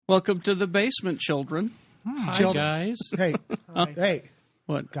Welcome to the basement, children. Hi, guys. Hey, hey.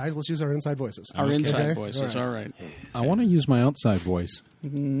 What? Guys, let's use our inside voices. Our inside Okay? voices, all right. I want to use my outside voice.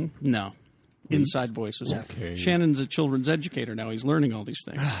 No. Inside voices. Okay. Shannon's a children's educator now. He's learning all these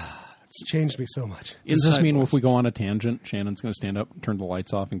things. It's changed me so much. Does this Inside mean if we voices. go on a tangent, Shannon's going to stand up, turn the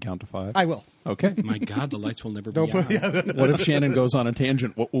lights off, and count to 5? I will. Okay. My God, the lights will never be Don't on. put, yeah, What if Shannon goes on a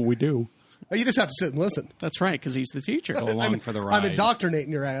tangent? What will we do? you just have to sit and listen. That's right, because he's the teacher. Go along for the ride. I'm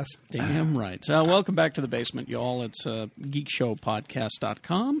indoctrinating your ass. Damn right. Welcome back to the basement, y'all. It's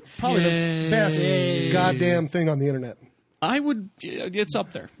geekshowpodcast.com. Probably the best goddamn thing on the internet. It's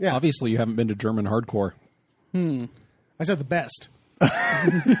up there. Yeah. Obviously, you haven't been to German hardcore. I said the best.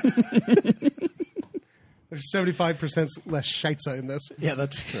 There's 75% less scheitze in this. Yeah,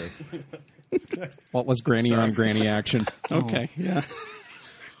 that's true. What was granny on granny action? Okay, yeah.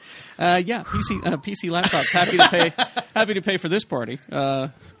 PC laptops. Happy to pay for this party.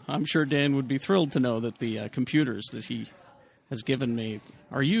 I'm sure Dan would be thrilled to know that the computers that he has given me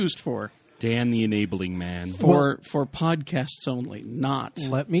are used for Dan, the enabling man. for podcasts only, not.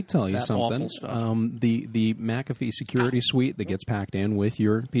 Let me tell you That something. awful stuff. The McAfee security suite that gets packed in with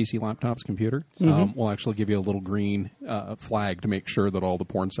your PC laptop's computer will actually give you a little green flag to make sure that all the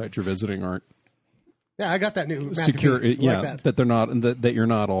porn sites you're visiting aren't Yeah, I got that new secure. McAfee, like that. they're not that you're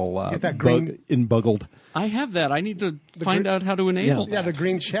not all Get that green- buggled. I have that. I need to find out how to enable Yeah, that. the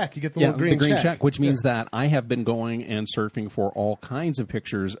green check. You get the Yeah, little green, the green check, which means that I have been going and surfing for all kinds of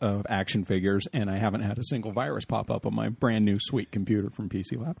pictures of action figures, and I haven't had a single virus pop up on my brand new sweet computer from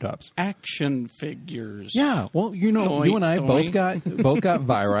PC Laptops. Action figures. Yeah, well, you know, Doink, you and I doink. both got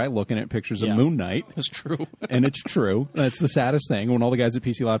viri looking at pictures Yeah. of Moon Knight. That's true. And it's true. That's the saddest thing. When all the guys at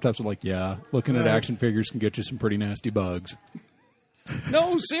PC Laptops are like, yeah, looking at action figures can get you some pretty nasty bugs.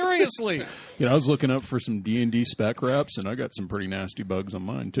 No, seriously. You know, I was looking up for some D&D spec reps, and I got some pretty nasty bugs on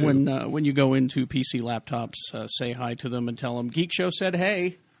mine, too. When you go into PC Laptops, say hi to them and tell them Geek Show said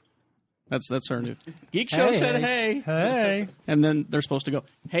hey. That's our new Geek Show said hey. Hey. And then they're supposed to go,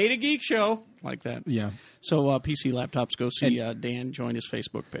 hey to Geek Show, like that. Yeah. So PC Laptops, go see Dan join his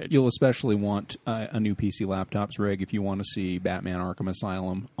Facebook page. You'll especially want a new PC Laptops rig if you want to see Batman Arkham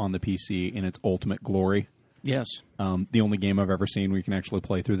Asylum on the PC in its ultimate glory. Yes. The only game I've ever seen where you can actually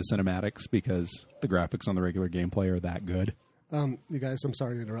play through the cinematics because the graphics on the regular gameplay are that good. You guys, I'm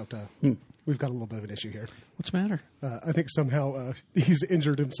sorry to interrupt. We've got a little bit of an issue here. What's the matter? I think somehow he's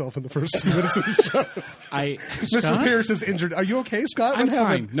injured himself in the first 2 minutes of the show. Mr. Scott? Pierce is injured. Are you okay, Scott? I'm What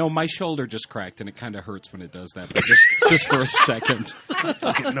happened? fine. No, my shoulder just cracked, and it kind of hurts when it does that. But just for a second.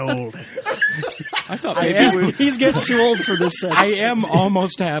 Getting old. I thought maybe He's getting too old for this. I am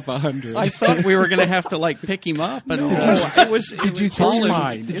almost half 100. I thought we were going to have to pick him up. And Did you throw,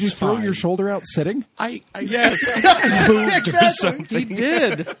 fine. did It's you throw fine. your shoulder out sitting? Yes. Exactly. He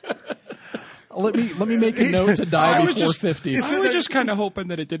did. Let me make a note to die before 50. I was just kind of hoping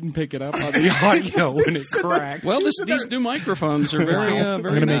that it didn't pick it up on the audio when it cracked. Well, these new microphones are very I'm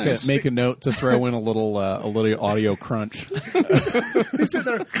very going to nice. make a note to throw in a little audio crunch. He's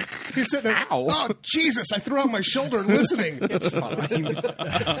sitting there. Ow. Oh, Jesus, I threw out my shoulder listening. It's fine.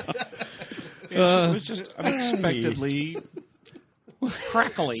 It was just unexpectedly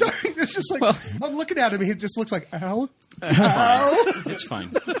crackly. Sorry, it's just like, I'm looking at him. He just looks like, ow. It's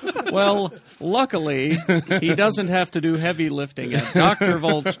fine. Well, luckily, he doesn't have to do heavy lifting at Dr.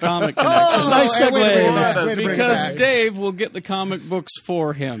 Volt's Comic Connection. Nice hey, way to bring it segue. back, way to bring it Because back. Dave will get the comic books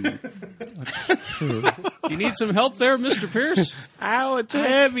for him. Do you need some help there, Mr. Pierce? Ow, it's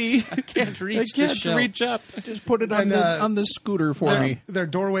heavy. I can't reach I the can't shelf. reach up. Just put it on, And, on the scooter for me. Their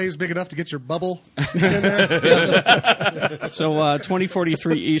doorway is big enough to get your bubble in there. So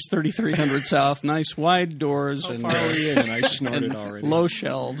 2043 East, 3300 South. Nice wide doors and Far are we in? And I snorted already. low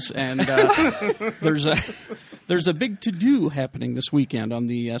shelves. And there's a big to-do happening this weekend on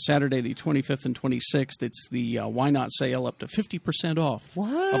the Saturday, the 25th and 26th. It's the Why Not sale up to 50% off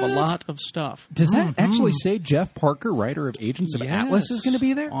of a lot of stuff. Does that actually say Jeff Parker, writer of Agents of Atlas, is going to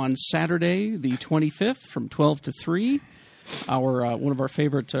be there? On Saturday, the 25th, from 12 to 3. Our one of our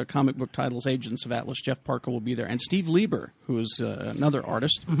favorite comic book titles, Agents of Atlas, Jeff Parker will be there. And Steve Lieber, who is another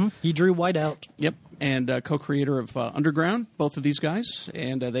artist. He drew Whiteout. Yep, and co-creator of Underground, both of these guys.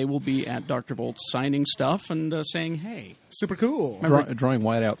 And they will be at Dr. Volt's signing stuff and saying, hey. Super cool. Drawing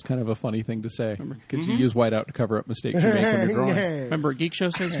whiteout's kind of a funny thing to say because you use whiteout to cover up mistakes you make when you're drawing. Remember, Geek Show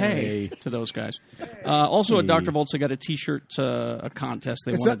says hey to those guys. Also at Dr. Volt's, they got a T-shirt a contest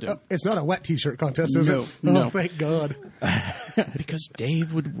they want to do. It's not a wet T-shirt contest, is No, it? no. Oh, thank God. Because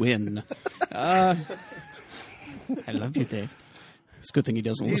Dave would win. I love you, Dave. It's a good thing he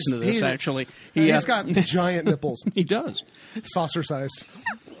doesn't listen to this, actually. He's got giant nipples, He does. saucer-sized.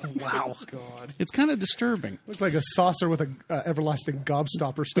 Wow. God. It's kind of disturbing. Looks like a saucer with an everlasting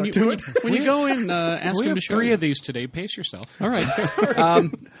gobstopper stuck to it. When you go in, ask We him have to show 3 you. of these today. Pace yourself. All right.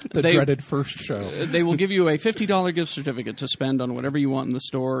 The dreaded first show. They will give you a $50 gift certificate to spend on whatever you want in the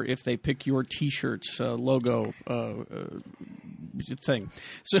store if they pick your T-shirt logo thing.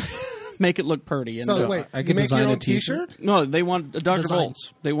 So make it look pretty. And So wait, I you could make design your a own T-shirt? No, they want Dr. Design.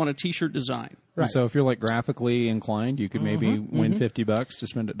 Volts. They want a T-shirt design. Right. So if you're like graphically inclined, you could maybe win $50 to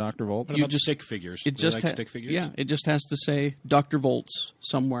spend at Dr. Volts. What about stick figures? It Do just they like stick figures? Yeah, it just has to say Dr. Volts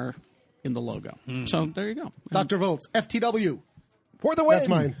somewhere in the logo. So there you go. Dr. Volts, FTW. For the win! That's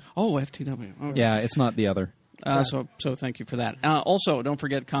mine. Oh, FTW. Oh. Yeah, it's not the other. So thank you for that. Also, don't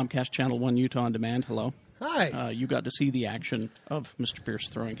forget Comcast Channel 1 Utah On Demand. Hello. Hi. You got to see the action of Mr. Pierce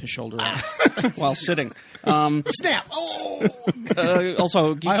throwing his shoulder out while sitting. Snap. Oh!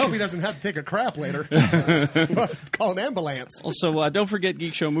 Also, Geek I hope Show- he doesn't have to take a crap later. Call an ambulance. Also, don't forget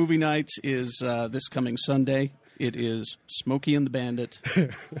Geek Show Movie Nights is this coming Sunday. It is Smokey and the Bandit,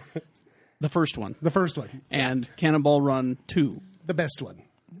 the first one, The first one. and Cannonball Run 2 The best one.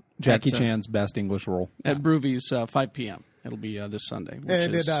 Jackie That's, Chan's best English role. at Broovies, 5 p.m. It'll be this Sunday,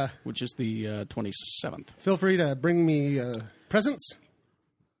 And which is the 27th. Feel free to bring me presents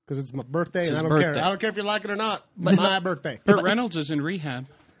because it's my birthday, and his I don't birthday. care. I don't care if you like it or not. But my birthday. Burt Reynolds is in rehab.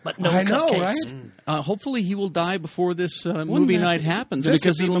 But no I know, cupcakes. right? Hopefully, he will die before this movie that night be- happens this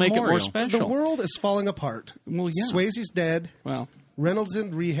because could be it'll make it more memorial. special. The world is falling apart. Well, yeah. Swayze's dead. Well, Reynolds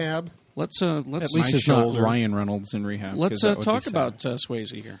in rehab. let's At least My it's shoulder. not Ryan Reynolds in rehab. 'cause let's that would be talk sad. about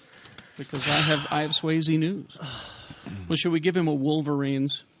Swayze here because I have Swayze news. Well, should we give him a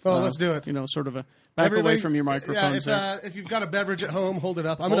Wolverines? Oh, let's do it. You know, sort of a back Everybody- away from your microphones. Yeah, if you've got a beverage at home, hold it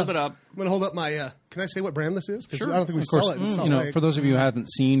up. Hold it up. I'm going to hold up my. Can I say what brand this is? 'Cause Sure. I don't think we Of course, sell it in Salt you know, Lake. for those of you who haven't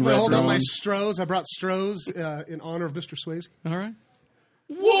seen I'm going Red to hold up my Drone, Strohs. I brought Strohs in honor of Mr. Swayze. All right.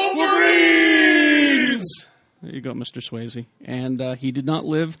 Wolverines! There you go, Mr. Swayze. And he did not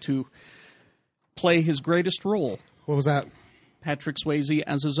live to play his greatest role, What was that? Patrick Swayze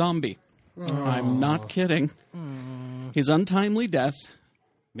as a zombie. I'm not kidding. His untimely death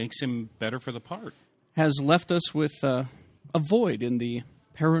Makes him better for the part. has left us with a void in the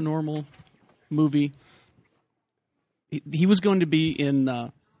paranormal movie. He was going to be in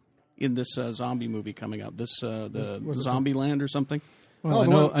this zombie movie coming up, this the Zombieland or something. well, Oh, I the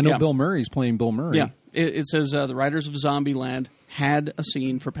know, one- I know yeah. Bill Murray's playing Bill Murray. Yeah, it says the writers of Zombieland had a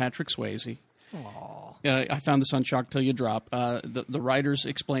scene for Patrick Swayze. I found this on Shock Till You Drop. The writers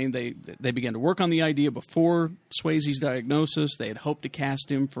explained they began to work on the idea before Swayze's diagnosis. They had hoped to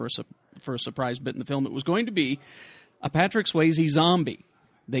cast him for a surprise bit in the film. It was going to be a Patrick Swayze zombie.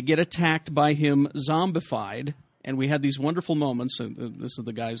 They get attacked by him zombified, and we had these wonderful moments. And this is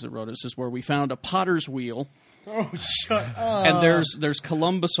the guys that wrote us. This is where we found a potter's wheel. Oh, shut up. And there's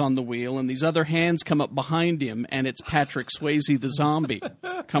Columbus on the wheel, and these other hands come up behind him, and it's Patrick Swayze the zombie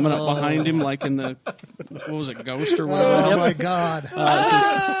coming up behind him, like in the what was it, Ghost or whatever. Oh, my God.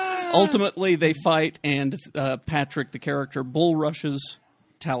 Ultimately, they fight, and Patrick, the character, bull rushes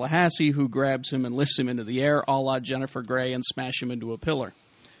Tallahassee, who grabs him and lifts him into the air, a la Jennifer Grey, and smash him into a pillar.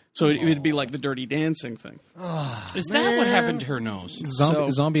 So it would be like the Dirty Dancing thing. Is that what happened to her nose?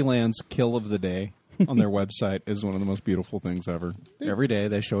 Zombieland's kill of the day on their website is one of the most beautiful things ever. Every day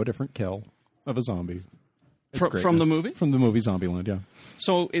they show a different kill of a zombie. It's From greatness. the movie? From the movie Zombieland, yeah.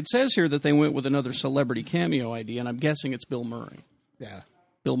 So it says here that they went with another celebrity cameo idea, and I'm guessing it's Bill Murray. Yeah.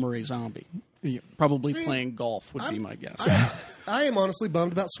 Bill Murray zombie. Probably playing golf would be my guess. I am honestly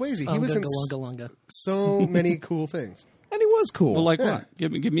bummed about Swayze. He was in Lunga. so many cool things. And he was cool. Well, like Yeah. what?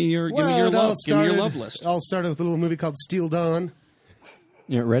 Give me your Well, love. it Give me your started- love list. It all started with a little movie called Steel Dawn.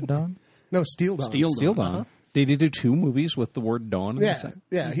 yeah, Red Dawn? No, Steel Dawn. Steel Dawn. Did he do two movies with the word dawn? in the Yeah, same?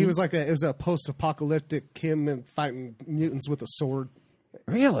 yeah. He was like it was a post-apocalyptic him and fighting mutants with a sword.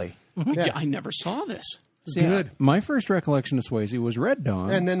 Really? Yeah, I never saw this. It's good. My first recollection of Swayze was Red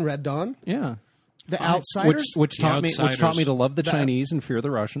Dawn. And then Red Dawn, yeah. The Outsiders, Which taught me Outsiders. to love the Chinese and fear the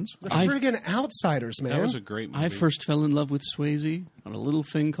Russians. the friggin' Outsiders, man. That was a great movie. I first fell in love with Swayze on a little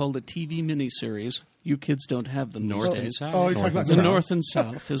thing called a TV miniseries. You kids don't have them North these and days. South. Oh, you're talking about The South. North and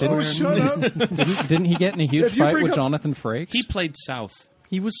South. Is Oh, where- shut up! Didn't he get in a huge If you fight bring with up- Jonathan Frakes? He played South.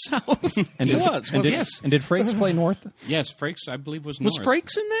 He was South. and he did, was. And did, yes. and did Frakes play North? Yes, Frakes, I believe, was Was North.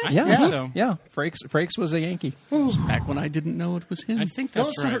 Frakes in that? Yeah, think so. Yeah, Frakes was a Yankee. Back when I didn't know it was him. I think Don't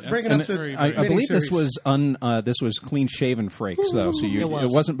that's start right. bringing That's up the- very, I very- believe this Miniseries. was this was clean shaven Frakes though, so it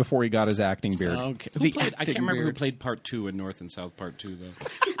was. wasn't before he got his acting beard. Okay. Who played, I acting can't remember who beard. played Part 2 in North and South Part 2,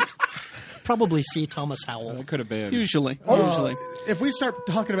 though. probably C. Thomas Howell. That could have been. Usually. If we start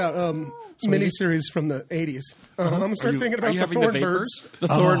talking about miniseries from the 80s, I'm going to start thinking about the Thornbirds. The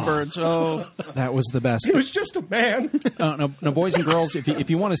Thornbirds. Oh. That was the best. He was just a man. No, boys and girls, if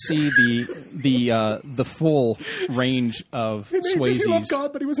you want to see the full range of He Swayze's, loved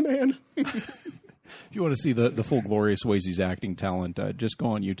God, but he was a man. if you want to see the full glory of Swayze's acting talent, just go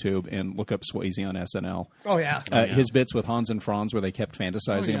on YouTube and look up Swayze on SNL. Oh, yeah. His bits with Hans and Franz, where they kept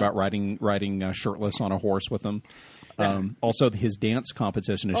fantasizing about riding shirtless on a horse with them. Also, his dance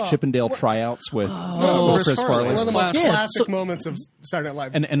competition, his Chippendale tryouts with Chris Farley. One of the most classic moments of Saturday Night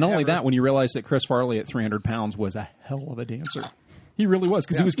Live. And not only that, when you realize that Chris Farley at 300 pounds was a hell of a dancer. He really was,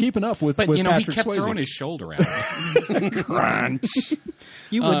 because he was keeping up with But, Patrick he kept Swayze. throwing his shoulder out. Crunch.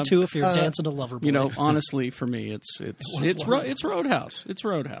 You would too if you're dancing to Loverboy. Honestly, for me, it's Roadhouse. It's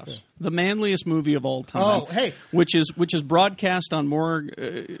Roadhouse, the manliest movie of all time. Oh, hey. which is broadcast on more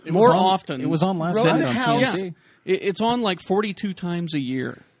often. It was on last night on Roadhouse. TNT. It's on like 42 times a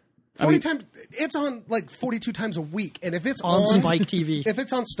year. 40 times. It's on like 42 times a week. And if it's on Spike TV. If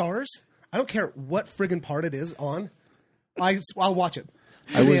it's on Stars, I don't care what friggin' part it is on, I'll watch it.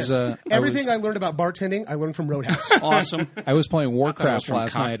 Everything I learned about bartending, I learned from Roadhouse. Awesome. I was playing Warcraft from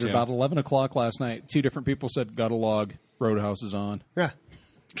last night at Cocktail. about 11 o'clock last night. Two different people said, got a log, Roadhouse is on. Yeah.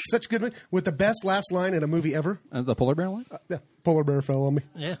 Such a good movie. With the best last line in a movie ever. The Polar Bear line? Polar bear fell on me.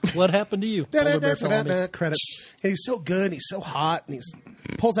 Yeah. What happened to you? Polar bear fell on me. Credits. And he's so good, and he's so hot, and he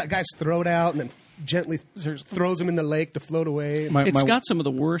pulls that guy's throat out and then gently throws him in the lake to float away. It's got some of the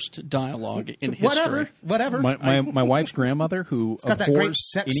worst dialogue in history. Whatever. My wife's grandmother, who got that great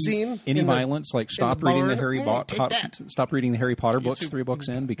abhors sex scene any in the- violence, like stopped the reading the barn. Take that. stopped reading the Harry Potter books 3 books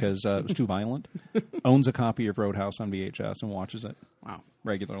in because it was too violent. Owns a copy of Roadhouse on VHS and watches it. Wow.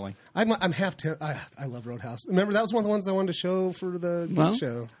 Regularly. I'm half. I love Roadhouse. Remember, that was one of the ones I wanted to show for the geek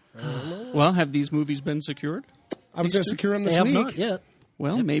show. Well, have these movies been secured? I was going to secure them They this have week. not yet.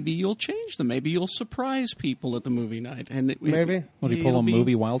 Well, maybe you'll change them. Maybe you'll surprise people at the movie night. And Maybe. Will he pull a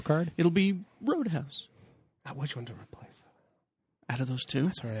movie wild card? It'll be Roadhouse. Which one to replace? Out of those two,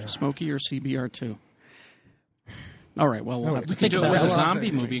 right. Smokey or CBR2. All right. Well, we'll have to We could do it about with a it.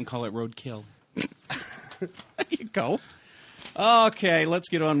 zombie movie and call it Roadkill. There you go. Okay, let's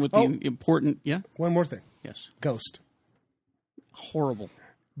get on with the important. Yeah. One more thing. Yes. Ghost. Horrible.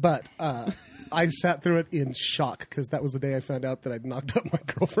 But I sat through it in shock because that was the day I found out that I'd knocked up my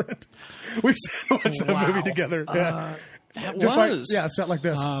girlfriend. We sat and watched that movie together. Yeah. That Just was. like, it sat like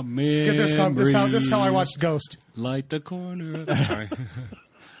this. Amen. Get this, this is how I watched Ghost. Light the corner. Sorry.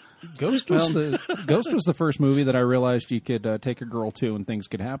 Ghost was the first movie that I realized you could take a girl to and things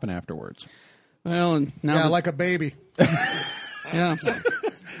could happen afterwards. Well, and now Yeah, like a baby. yeah.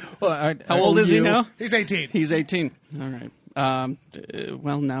 Well, How old is he now? He's 18. He's 18. All right.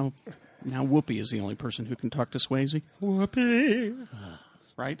 Well, now Whoopi is the only person who can talk to Swayze. Whoopi.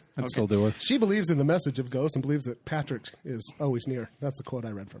 Right? I'd still do it. She believes in the message of Ghost and believes that Patrick is always near. That's the quote I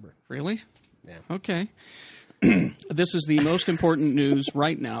read from her. Really? Yeah. Okay. This is the most important news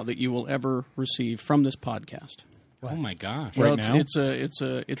right now that you will ever receive from this podcast. Oh my gosh! Well, now? it's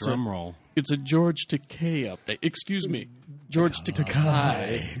a Drum roll. It's a George Takei update. Excuse me, George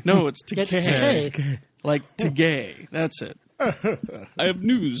Takei. No, it's Takei. Like Takei. That's it. I have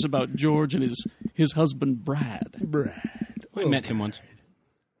news about George and his husband Brad. I met him once.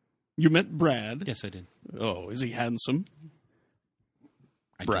 You met Brad? Yes, I did. Oh, is he handsome?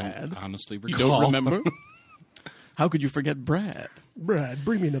 I Brad? don't honestly You recall. don't remember? How could you forget Brad? Brad,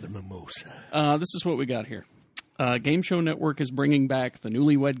 bring me another mimosa. This is what we got here. Game Show Network is bringing back the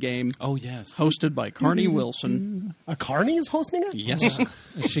Newlywed Game, Oh yes. hosted by Carney Wilson. Carney is hosting it? Yes.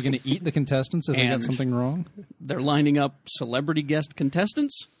 Is she going to eat the contestants if they And- got something wrong? They're lining up celebrity guest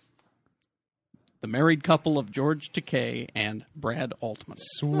contestants. The married couple of George Takei and Brad Altman.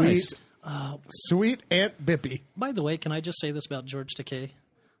 Sweet. Sweet Aunt Bippy. By the way, can I just say this about George Takei?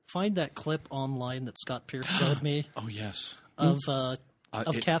 Find that clip online that Scott Pierce showed me Oh yes. of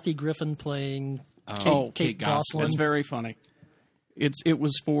it- Kathy Griffin playing Kate Gosselin. Gosselin. It's very funny. It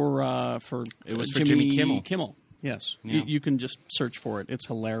was for It was for Jimmy Kimmel. Yes, Yeah. you can just search for it. It's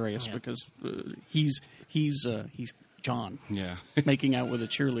hilarious because he's John Yeah. making out with a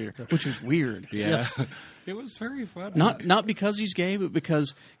cheerleader, which was weird. Yeah. It was very fun. Not because he's gay, but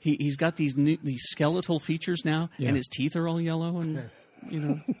because he's got these skeletal features now, and his teeth are all yellow, and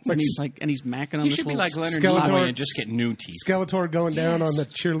and he's macking on You this should be little like Leonard Skeletor- Nimoy and just get new teeth. Skeletor going down on the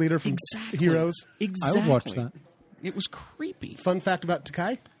cheerleader from Heroes. Exactly. I would watch that. It was creepy. Fun fact about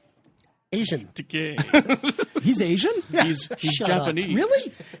Takai? Asian. Takei. He's Asian? He's Shut up. Japanese.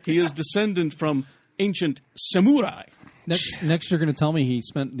 Really? He is descendant from ancient samurai. Next, you're going to tell me he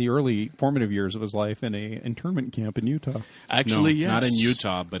spent the early formative years of his life in a internment camp in Utah. Actually, no, yes. not in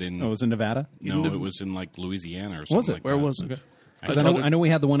Utah, but in Oh, it was in Nevada? no, it was in like Louisiana or something. Was it? Like Where that. was it? Because I know we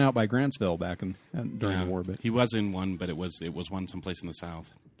had the one out by Grantsville back during Yeah. the war. But He was in one, but it was one someplace in the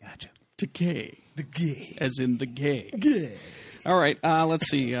south. gotcha. Decay. The gay. As in the gay. All right, let's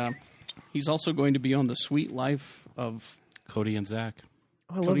see. He's also going to be on The Sweet Life of Cody and Zach,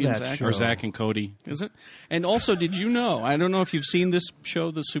 I love Cody and that Zach. show. or Zach and Cody. Is it? And also, did you know? I don't know if you've seen this show,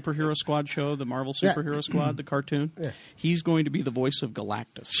 the Superhero Squad show, the Marvel Yeah. Superhero Squad, the cartoon. Yeah. He's going to be the voice of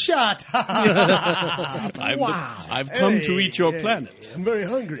Galactus. Shut up. I've come to eat your planet. I'm very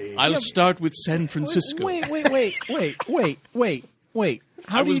hungry. I'll start with San Francisco. Wait.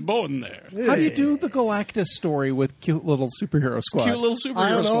 I was born there. How do you do the Galactus story with cute little superhero squad? Cute little I Superhero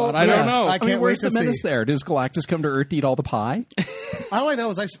don't know. Squad. I don't Yeah. know. I I can't mean, where's wait the to menace see. there? Does Galactus come to Earth to eat all the pie? All I know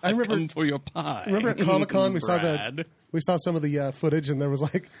is I remember Come for your pie. remember at Comic-Con we Brad. saw some of the footage and there was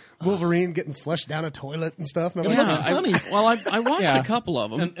like Wolverine getting flushed down a toilet and stuff. And I'm Yeah, like, funny. Well, I watched Yeah. a couple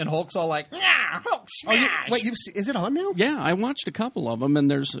of them. And Hulk's all like, wait, is it on now? Yeah, I watched a couple of them, and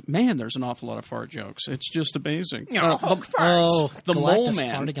there's an awful lot of fart jokes. It's just amazing. Hulk Oh, the Galactus Mole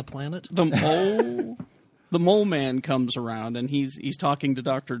Man. farting a planet. The Mole Man comes around, and he's talking to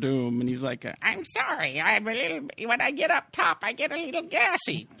Dr. Doom, and he's like, "I'm sorry, I'm a little. When I get up top, I get a little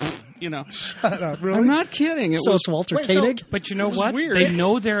gassy." You know, Really? I'm not kidding. It So was it's Walter Wait, so- Koenig. But you know was what? weird. They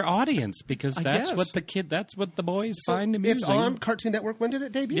know their audience because that's guess. what the boys So find it's amusing. on Cartoon Network. When did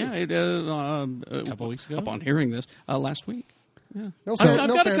it debut? yeah, it a couple weeks ago. Upon hearing this, last week. No, I've no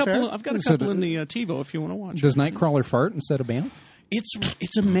got a fanfare. couple. I've got a So couple in the TiVo if you want to watch. Does Nightcrawler fart instead of Banff?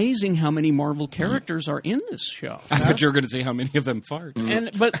 It's amazing how many Marvel characters are in this show. I thought you were going to say how many of them fart.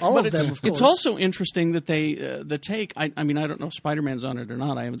 But All of it's, them, of it's course. also interesting that they the take. I mean, I don't know if Spider-Man's on it or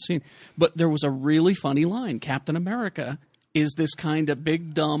not. I haven't seen. But there was a really funny line. Captain America is this kind of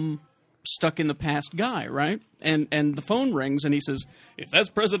big dumb, stuck in the past guy, right? And the phone rings and he says, "If that's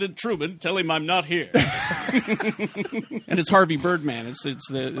President Truman, tell him I'm not here." And it's Harvey Birdman. It's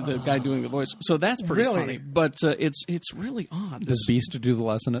the guy doing the voice. So that's pretty Really? funny. But it's really odd. Does Beast do the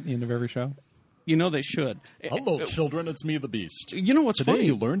lesson at the end of every show? You know they should. Hello, children. It's me, the Beast. You know what's Today funny?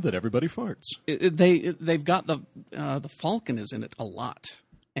 you learned that everybody farts. They've got the Falcon is in it a lot,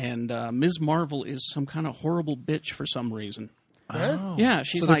 and Ms. Marvel is some kind of horrible bitch for some reason. Huh? Yeah,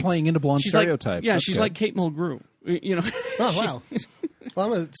 she's So they're like playing into blonde she's like- stereotypes. yeah, That's she's good. like Kate Mulgrew. You know. Oh wow. Well,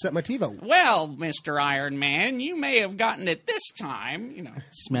 I'm gonna set my TiVo. Well, Mr. Iron Man, you may have gotten it this time. You know.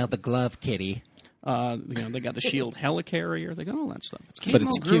 Smell the glove, kitty. They got the Shield helicarrier. They got all that stuff. It's Kate But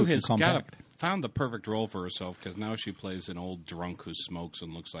it's Mulgrew cute has and compact. found the perfect role for herself because now she plays an old drunk who smokes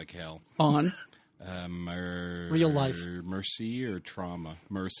and looks like hell. on. Real life. Mercy or Trauma?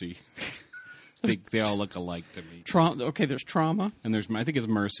 Mercy. They all look alike to me. Okay, there's Trauma And I think it's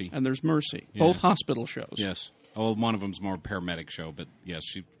Mercy. and there's Mercy. Both hospital shows. Yes. Oh, one of them's more paramedic show, but yes,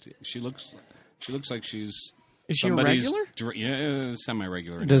 she looks like she's. Is she a somebody's regular? Yeah,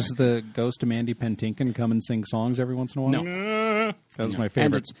 semi-regular. Does the ghost of Mandy Patinkin come and sing songs every once in a while? No. That was my And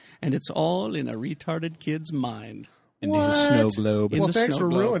favorite. it's all in a retarded kid's mind. In his snow globe. In Well, the thanks snow for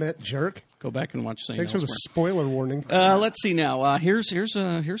globe. ruining it, jerk. Go back and watch St. Thanks for the Elsewhere. spoiler warning. Let's see now. Here's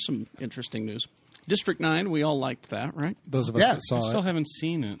some interesting news. District 9, we all liked that, right? Those of us Yeah, that saw I still it. haven't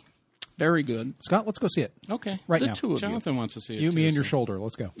seen it. Very good. Scott, let's go see it. Okay. Right The now. two of Jonathan wants to see it. You, too, me, and your so- shoulder.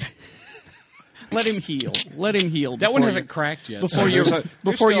 Let's go. Let him heal. Let him heal. That one before hasn't you- cracked yet. Before you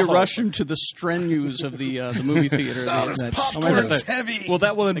still hope. rush him to the strenuous of the movie theater. popcorn's heavy. Well,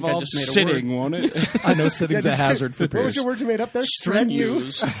 that will I involve just made a sitting, won't it? I know sitting's Yeah, a hazard for What was Pierce. your word you made up there?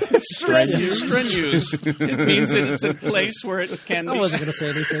 Strenuous. Strenuous. It means that it's a place where it can I be wasn't going to say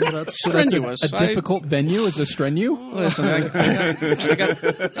anything about strenuous. A difficult venue is a strenu? Listen,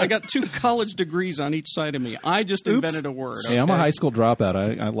 I got 2 college degrees on each side of me. I just invented a word. Hey, I'm a okay? high school dropout.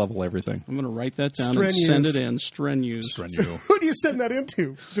 I level everything. I'm going to write that down Strenuous. and send it in. Strenuous. Who do you send that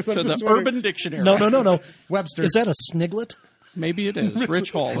into? Just, I'm To the just wondering. Urban Dictionary. No. Webster. Is that a sniglet? Maybe it is.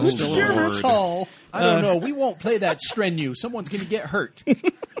 Rich Hall is still Dear a Rich word. Hall. I don't know. We won't play that strenu. Someone's going to get hurt.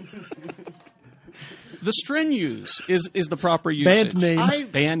 The strenuous is the proper usage. Band name.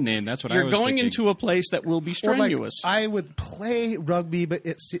 Band name. That's what I You're was going thinking. into a place that will be Or like, strenuous. I would play rugby, but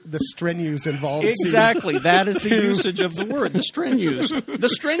it's the strenuous involved. Exactly. That is the usage of the word, the strenuous. The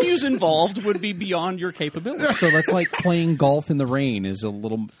strenuous involved would be beyond your capability. So that's like playing golf in the rain is a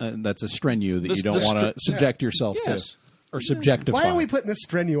little, that's a strenu that The- you don't the want to subject yourself Yes. to. Or subjectify. Why are we putting this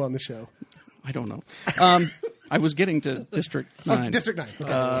strenu on the show? I don't know. I was getting to District 9. Oh, District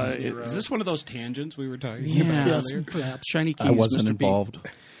 9. Is this one of those tangents we were talking Yeah. about Yes, earlier? perhaps. Shiny Keys, I wasn't Mr. B. involved.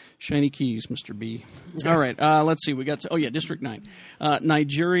 Shiny keys, Mr. B. All right, let's see. We got District 9.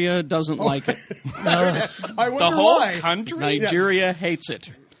 Nigeria doesn't like it. I wonder The whole why. country? Nigeria hates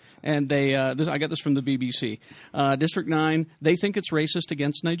it. And they, I got this from the BBC. District 9, they think it's racist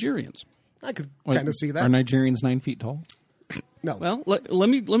against Nigerians. I could kind of see Are that. Nigerians 9 feet tall? No. Well, let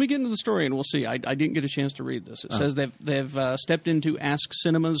me get into the story, and we'll see. I didn't get a chance to read this. It says they've stepped in to ask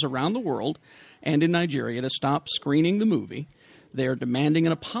cinemas around the world and in Nigeria to stop screening the movie. They're demanding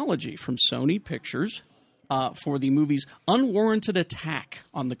an apology from Sony Pictures for the movie's unwarranted attack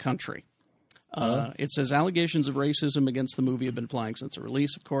on the country. It says allegations of racism against the movie have been flying since the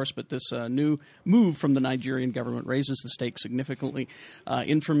release, of course, but this new move from the Nigerian government raises the stakes significantly.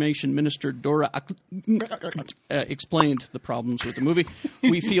 Information Minister Dora explained the problems with the movie.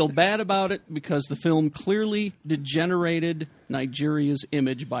 We feel bad about it because the film clearly degenerated Nigeria's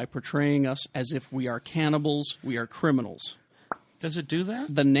image by portraying us as if we are cannibals, we are criminals. Does it do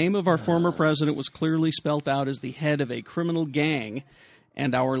that? The name of our former president was clearly spelt out as the head of a criminal gang,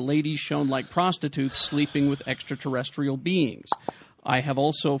 and our ladies shone like prostitutes sleeping with extraterrestrial beings. I have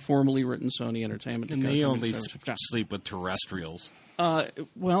also formally written Sony Entertainment. And they only sleep with terrestrials.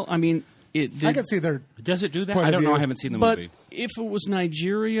 Well, I mean, it did, I could see their. Does it do that? Point I of don't know. view. I haven't seen the but movie. if it was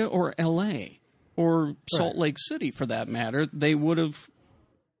Nigeria or L.A. or Salt Lake City, for that matter, they would have.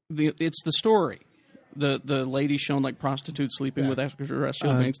 It's the story. The lady shown like prostitutes sleeping with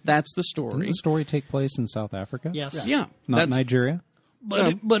extraterrestrial beings. That's the story. Didn't the story take place in South Africa? Yes. Yeah, Not that's, Nigeria?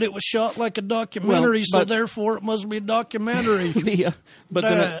 But it was shot like a documentary, Well, so therefore it must be a documentary.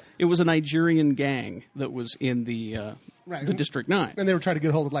 It was a Nigerian gang that was in the District 9. And they were trying to get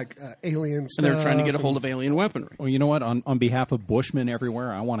a hold of like aliens. And they were trying to get a hold of alien weaponry. Well, you know what? On behalf of Bushmen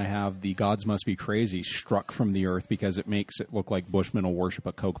everywhere, I want to have the gods must be crazy struck from the earth because it makes it look like Bushmen will worship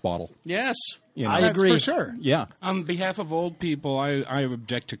a Coke bottle. Yes. You know? I That's agree. for sure. Yeah. On behalf of old people, I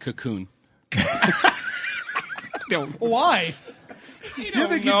object to Cocoon. Why? You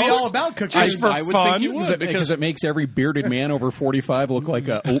think you'd be all about cooking? I would think you would Because it makes every bearded man over 45 look like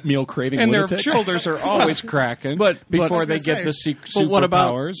a oatmeal craving And their lunatic. shoulders are always cracking But before I they was get gonna the say, But what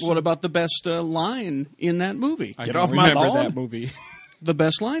superpowers. about the best line in that movie? I Get don't off my remember lawn. that movie. The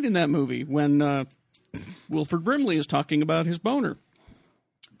best line in that movie when Wilford Brimley is talking about his boner.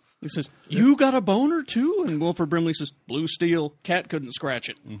 He says, "You got a boner too?" And Wilford Brimley says, "Blue steel, cat couldn't scratch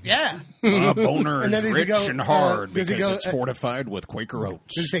it." Yeah. My boner And is then does he rich go, and hard does he because go, it's fortified with Quaker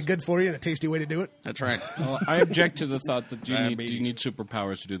oats. Did he say good for you and a tasty way to do it? That's right. Well, I object to the thought that you need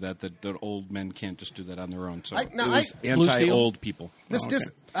superpowers to do that. That old men can't just do that on their own. So I- it no, was I- Blue steel? anti-old people. This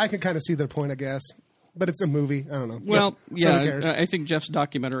just I can kind of see their point, I guess. But it's a movie. I don't know. Well, So who yeah, cares? I think Jeff's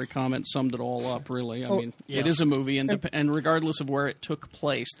documentary comment summed it all up, really. I mean, it is a movie, and regardless of where it took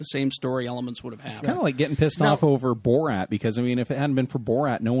place, the same story elements would have happened. Kind of like getting pissed Now- off over Borat because, I mean, if it hadn't been for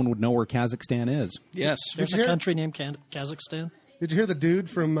Borat, no one would know where Kazakhstan is. Yes. There's you a hear- country named Kazakhstan. Did you hear the dude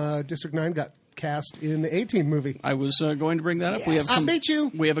from District 9 got cast in the A-Team movie? I was going to bring that up. We have I beat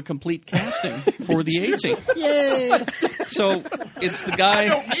you. We have a complete casting for the A-Team. Yay! So it's the guy.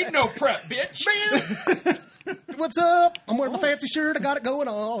 need no prep, bitch. What's up? I'm wearing a fancy shirt. I got it going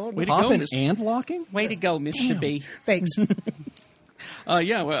on. Way to go, Popping Mr. and locking? Way to go, Mr. B. Thanks.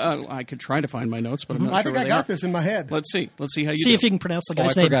 I could try to find my notes, but I'm not I sure think where I they got are. this in my head. Let's see how you See do. if you can pronounce the Oh, I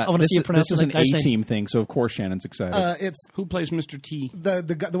guy's name. forgot. I want to see you This pronounce is the an guy's name. A-Team thing, so of course Shannon's excited. It's Who plays Mr. T?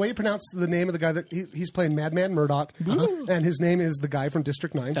 the way you pronounce the name of the guy that he's playing Madman Murdoch, and his name is the guy from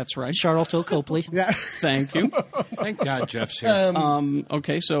District 9. That's right. Charlton Copley. Yeah. Thank you. Thank God Jeff's here.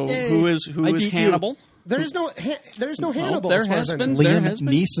 Okay, so who is I beat you. There Hannibal? is no Hannibal. there as far has as I know. been. there Liam has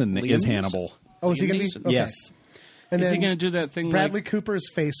been. Neeson Liam is Neeson. Hannibal. Oh, is he Liam going to be? Neeson. Okay. Yes. And Is he then going to do that thing Bradley like... Cooper's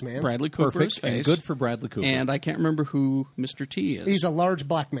face, man. Bradley Cooper's Perfect. face. And good for Bradley Cooper. And I can't remember who Mr. T is. He's a large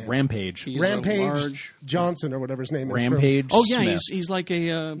black man. Rampage. He is a Rampage large- Johnson or whatever his name is. Rampage Oh yeah, Smith. he's like a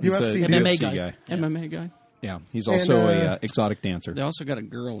He's a UFC MMA UFC guy. MMA guy. Yeah, he's also And, a exotic dancer. They also got a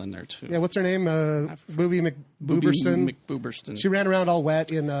girl in there too. Yeah, what's her name? Booby Booby McBooberston. McBooberston. She ran around all wet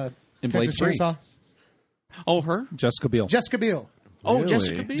in In Texas Blade 3. Chainsaw. Oh, her? Jessica Biel. Jessica Biel. Oh, Really?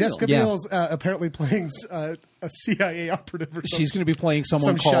 Jessica Biel. Jessica Yeah. Biel's apparently playing a CIA operative or something. She's going to be playing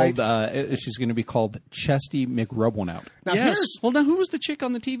someone Some called. shite. She's going to be called Chesty McRubOneOut. Now, Yes. here's- Well, now who was the chick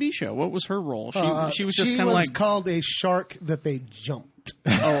on the TV show? What was her role? She was just kind of like. called a shark that they jumped.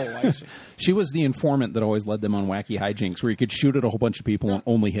 Oh, I see. She was the informant that always led them on wacky hijinks, where you could shoot at a whole bunch of people and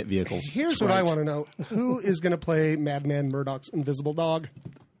only hit vehicles. Here's what I want to know: who is going to play Madman Murdoch's invisible dog?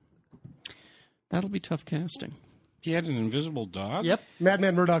 That'll be tough casting. He had an invisible dog? Yep.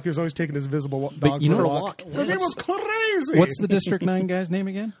 Madman Murdoch was always taking his invisible dog you for know a what? walk. Because he was crazy. What's the District 9 guy's name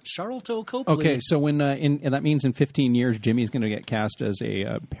again? Charlton Copley. Okay, so when and that means in 15 years, Jimmy's going to get cast as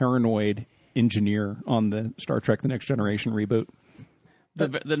a paranoid engineer on the Star Trek: The Next Generation reboot.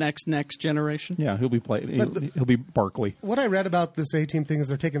 The next generation. Yeah, he'll be Barkley. What I read about this A-Team thing is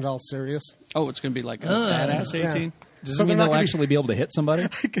they're taking it all serious. Oh, it's going to be like a badass 18. Does So it mean they're not they'll gonna actually be able to hit somebody?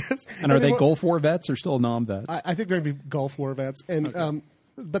 I guess. And are they won't- Gulf War vets or still non-vets? I think they're going to be Gulf War vets, and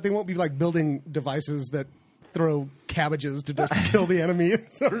but they won't be like building devices that throw cabbages to just kill the enemy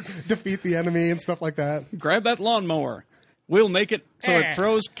or defeat the enemy and stuff like that. Grab that lawnmower. We'll make it so it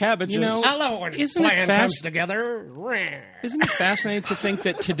throws cabbages. You know, isn't it together. Isn't it fascinating to think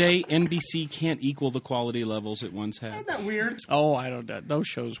that today NBC can't equal the quality levels it once had? Isn't that weird? Oh, I don't. Those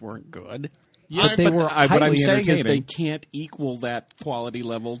shows weren't good. Yes, they were what I'm highly saying is they entertaining. can't equal that quality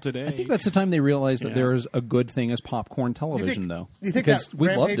level today. I think that's the time they realized that there is a good thing as popcorn television, though. Do you think because that we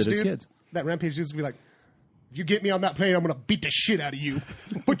loved Rampage it as dude, kids. That Rampage dude's gonna be like, if you get me on that plane, I'm gonna beat the shit out of you,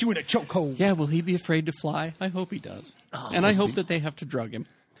 put you in a chokehold. Yeah, will he be afraid to fly? I hope he does. And I hope that they have to drug him.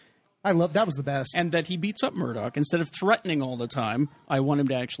 I love that was the best. And that he beats up Murdoch. Instead of threatening all the time, I want him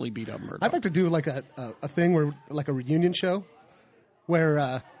to actually beat up Murdoch. I'd like to do like a thing where like a reunion show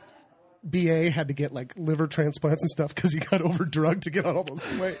where BA had to get like liver transplants and stuff because he got over drugged to get on all those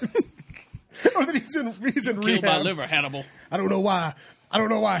planes. Or that he's in Killed rehab. by liver, Hannibal. I don't know why,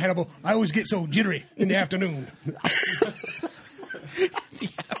 Hannibal. I always get so jittery in the afternoon. The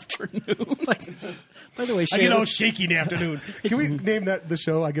afternoon. By the way, I get all Shannon. shaky in the afternoon. Can we name that the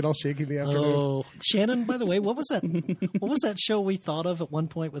show? I get all shaky in the afternoon. Oh, Shannon. By the way, what was that? What was that show we thought of at one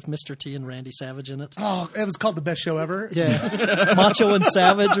point with Mr. T and Randy Savage in it? Oh, it was called The Best Show Ever. Yeah, Macho and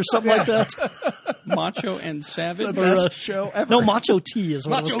Savage or something like that. Macho and Savage. Best show ever. No, Macho T is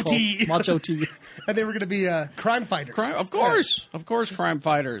what it was Macho called. T. Macho T. And they were going to be crime fighters. Of course. Of course, crime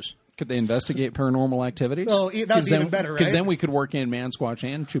fighters. Could they investigate paranormal activities? Oh, that would be even better, right? Because then we could work in Man Squatch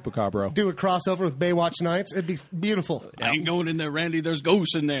and Chupacabra. Do a crossover with Baywatch Nights. It'd be beautiful. I ain't going in there, Randy. There's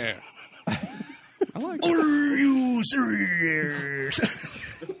ghosts in there. Are you serious?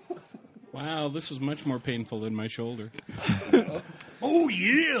 Wow, this is much more painful than my shoulder. Oh,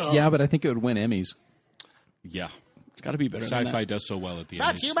 yeah. Yeah, but I think it would win Emmys. Yeah. It's got to be better than Sci-fi that. does so well at the Brought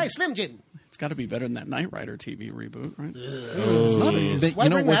end. to you by Slim Jim. It's got to be better than that Knight Rider TV reboot, right? But, Why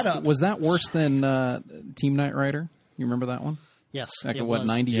bring that up? was that worse than Team Knight Rider? You remember that one? Yes, Back it in, what, was.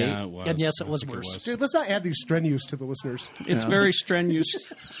 98? Yeah, it was. And yes, it I was think worse. Dude, let's not add these strenuous to the listeners. It's very strenuous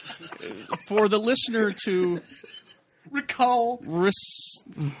for the listener to Recall.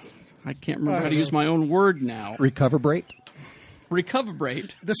 I can't remember how to use my own word now. Recoverate?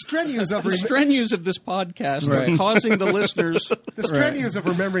 Recoverate. The strenuous of The strenuous of this podcast are Right. causing the listeners. the strenuous of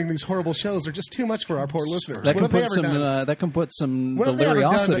remembering these horrible shows are just too much for our poor listeners. That What can have they put ever some. done? That can put some What have they ever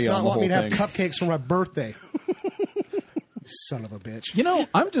done that deliriosity not on the want whole me to have thing. cupcakes for my birthday? You son of a bitch. You know,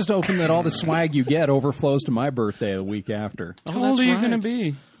 I'm just hoping that all the swag you get overflows to my birthday the week after. How old are you going to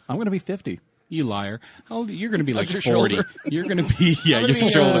be? I'm going to be 50. You liar. How old? You're going to be like your 40. shoulder. You're going to be, yeah, I'm your gonna be,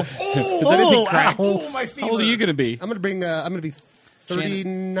 shoulder. Is anything cracked? my How old are you going to be? I'm going to be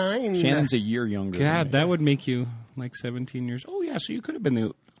 39. Shannon's a year younger. than God, me. that would make you like 17 years. Oh, yeah, so you could have been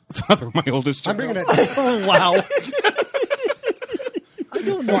the father of my oldest I'm child. bringing it. Oh wow! I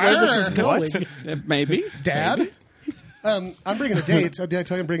don't know where this is going. Maybe. Dad? I'm bringing a date. Did I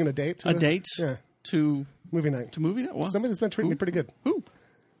tell you I'm bringing a date? To A date Yeah. to Movie night. movie night? What? Somebody that's been treating me pretty good. Who?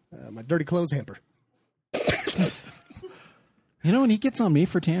 My dirty clothes hamper. You know, and he gets on me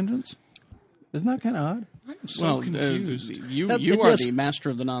for tangents. Isn't that kind of odd? Well, confused. you Yes. are the master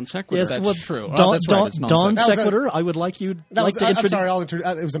of the non sequitur. Yes, That's well, true. Oh, Don, that's right, it's Don non-sequitur. That was a- sequitur. I would like you That like was, to I'm introduce.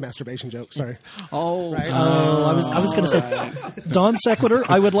 sorry, it was a masturbation joke. Sorry. Oh, Right? Oh, I was going to say, Don sequitur.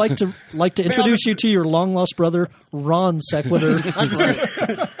 I would like to introduce you to your long lost brother, Ron sequitur. I'm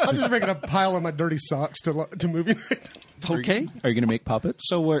just making a pile of my dirty socks to movie night. okay. Are you going to make puppets?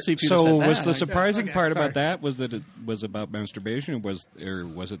 So, See, if you'd have said was that, the like- surprising Okay, part sorry. about that was that it was about masturbation, or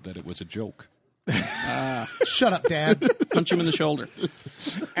was it that it was a joke? Shut up, Dad. Punch him in the shoulder.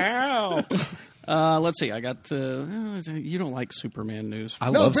 Ow! Let's see. I got. You don't like Superman news. I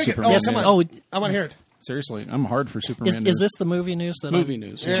No, love bring it. Superman. Oh, Yes, come on. oh, I want to hear it. Seriously, I'm hard for Superman. is news. this the movie news that Movie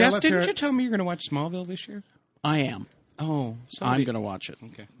news. Yeah, Jeff, let's hear didn't you it. tell me you're going to watch Smallville this year? I am. Oh, I'm going to watch it.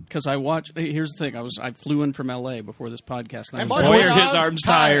 Okay. Because I watched. Here's the thing. I flew in from L.A. before this podcast. And I was boy, watching- are his arms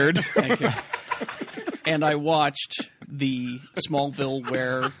tired. Thank you. And I watched the Smallville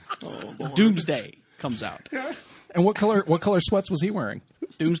where Doomsday comes out. And what color sweats was he wearing?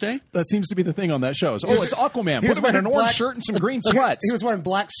 Doomsday? That seems to be the thing on that show. Oh, it's Aquaman. he was Put him in an wearing orange black- shirt and some green sweats. He was wearing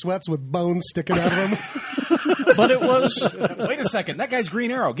black sweats with bones sticking out of him. But it was. Wait a second. That guy's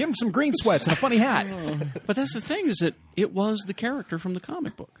Green Arrow. Give him some green sweats and a funny hat. But that's the thing, is that it was the character from the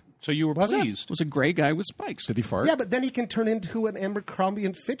comic book. So you were Was it? pleased. It was a gray guy with spikes. Did he fart? Yeah, but then he can turn into an Abercrombie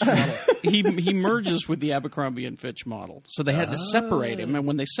and Fitch model. He merges with the Abercrombie and Fitch model, so they had to separate him. And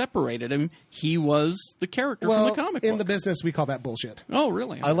when they separated him, he was the character from well, the comic in book. the business, we call that bullshit. Oh,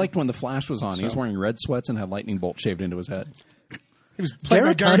 really? I liked when the Flash was on. He was wearing red sweats and had lightning bolt shaved into his head. He was played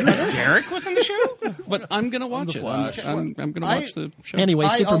by Gary Hunter. Derek was in the show? But I'm going to watch it. I'm going to watch the show Anyway,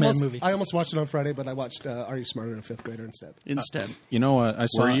 Superman movie. I almost watched it on Friday, but I watched Are You Smarter Than a Fifth Grader instead. instead. You know, I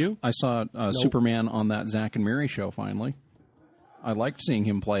saw Were you? I saw Superman on that Zack and Mary show. Finally, I liked seeing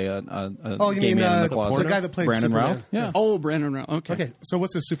him play a Oh, you gay mean man in the the closet. guy that played Brandon Superman? Routh. Yeah. Oh, Brandon Routh. Okay. Okay, so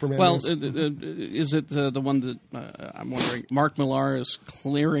what's his Superman Well, news? is it the one that I'm wondering? Mark Millar is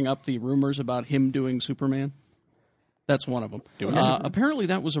clearing up the rumors about him doing Superman. That's one of them. Apparently,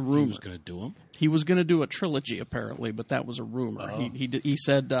 that was a rumor. He was going to do him? He was going to do a trilogy, apparently, but that was a rumor. He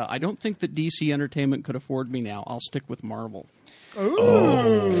said, "I don't think that DC Entertainment could afford me now. I'll stick with Marvel."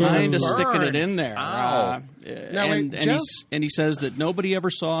 Kind of sticking it in there. wait, Jeff? And he says that nobody ever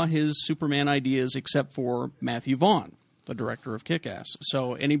saw his Superman ideas except for Matthew Vaughn, the director of Kick-Ass.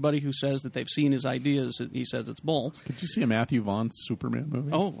 So anybody who says that they've seen his ideas, he says it's bull. Could you see a Matthew Vaughn Superman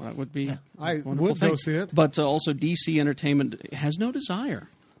movie? Oh, that would be I a wonderful would go thing. see it. But also DC Entertainment has no desire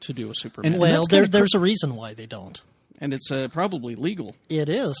to do a Superman. And Well, that's kinda there's a reason why they don't. And it's probably legal. It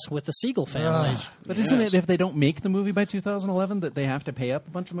is with the Siegel family. But isn't it if they don't make the movie by 2011 that they have to pay up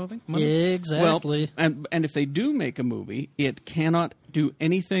a bunch of money? Exactly. Well, and if they do make a movie, it cannot do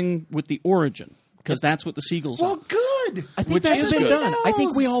anything with the origin, because that's what the Seagulls Well, are. good. I think Which that's is been good. done. I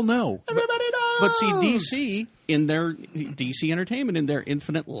think we all know. Everybody knows. But see, DC Entertainment, in their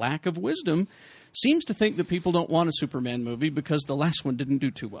infinite lack of wisdom, seems to think that people don't want a Superman movie because the last one didn't do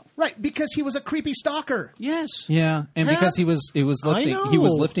too well. Right, because he was a creepy stalker. Yes. Yeah, and because he was lifting I he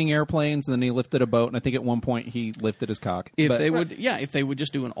was know. lifting airplanes and then he lifted a boat and I think at one point he lifted his cock. If But- they would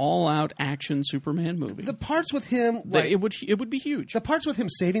just do an all-out action Superman movie, The parts with him, like, it would be huge. the parts with him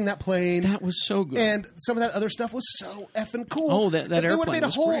saving that plane, That was so good. and some of that other stuff was so effing cool. Oh, that If they would've airplane made a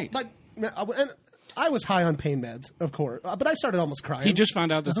was whole great. like. And I was high on pain meds, of course, but I started almost crying. He just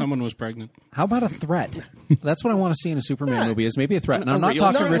found out that someone was pregnant. How about a threat? That's what I want to see in a Superman Yeah. movie is maybe a threat. And I'm not real-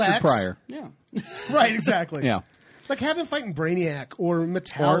 talking Not Richard Lex. Pryor. yeah. right, exactly. Yeah. Like have him fighting Brainiac or Or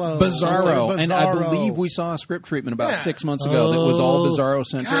Metallo Bizarro. And I Bizarro. believe we saw a script treatment about Yeah. 6 months ago that was all Bizarro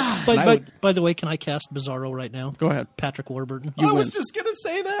centric. By the way, can I cast Bizarro right now? Go ahead. Patrick Warburton. I was just going to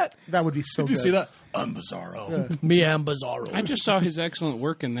say that. That would be so Did you good. see that? I'm Bizarro. Me and Bizarro. I just saw his excellent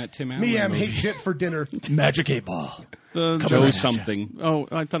work in that Tim Allen Me, I'm movie. hate dip for dinner. Magic 8 Ball. Joe something. Oh,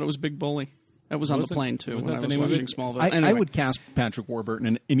 I thought it was Big Bully. That was on Was the it? plane too Was when that I the was name of watching it? Smallville. I Anyway. would cast Patrick Warburton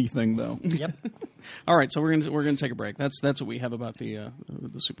in anything though. Yep. All right, so we're gonna take a break. That's what we have about the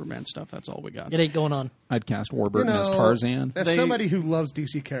Superman stuff. That's all we got. It ain't going on. I'd cast You Warburton as know, Tarzan. as They- somebody who loves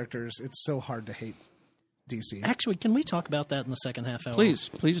DC characters, it's so hard to hate DC. Actually, can we talk about that in the second half hour? Please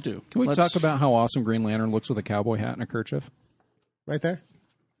do. Can we Let's- talk about how awesome Green Lantern looks with a cowboy hat and a kerchief? Right there.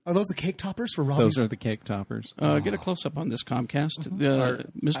 Are those the cake toppers for Robbie's? Those are the cake toppers. Get a close up on this Comcast.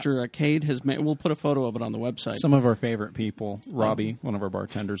 Mr. Cade has made. We'll put a photo of it on the website. Some of our favorite people, Robbie, one of our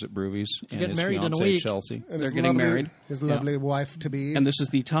bartenders at Broovies, and get his married in a fiancee week. Chelsea. And They're his getting lovely- married. His lovely wife to be. And this is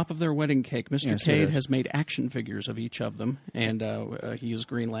the top of their wedding cake. Mr. Yes, it Cade is. has made action figures of each of them, and he is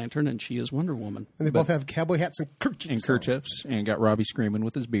Green Lantern, and she is Wonder Woman. And they both have cowboy hats and kerchiefs. And kerchiefs, and got Robbie screaming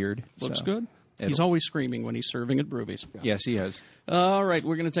with his beard. Looks So, good. He's it'll- always screaming when he's serving at Broovies. Yes, he has. All right,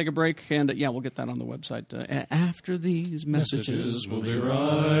 we're going to take a break, and we'll get that on the website. After these messages, we'll be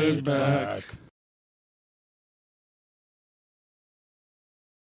right back.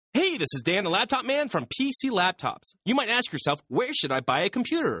 Hey, this is Dan the Laptop Man from PC Laptops. You might ask yourself, where should I buy a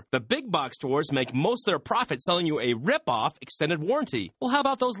computer? The big box stores make most of their profit selling you a rip-off extended warranty. Well, how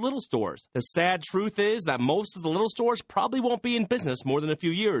about those little stores? The sad truth is that most of the little stores probably won't be in business more than a few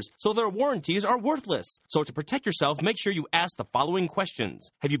years, so their warranties are worthless. So to protect yourself, make sure you ask the following questions.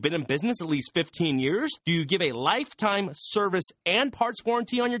 Have you been in business at least 15 years? Do you give a lifetime service and parts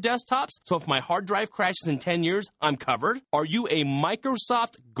warranty on your desktops? So if my hard drive crashes in 10 years, I'm covered? Are you a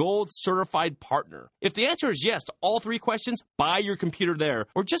Microsoft Gold certified partner? If the answer is yes to all three questions, buy your computer there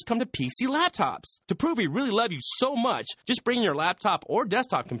or just come to PC Laptops. To prove we really love you so much, just bring your laptop or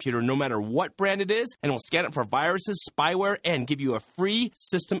desktop computer no matter what brand it is, and we'll scan it for viruses, spyware, and give you a free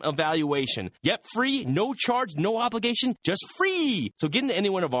system evaluation. Yep, free, no charge, no obligation, just free. So get into any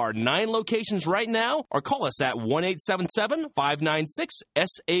one of our 9 locations right now or call us at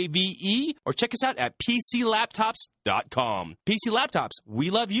 1-877-596-SAVE or check us out at PCLaptops.com. PC Laptops, we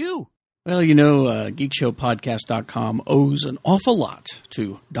love you. Well, GeekShowPodcast.com owes an awful lot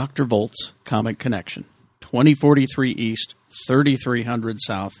to Dr. Volt's Comic Connection. 2043 East, 3300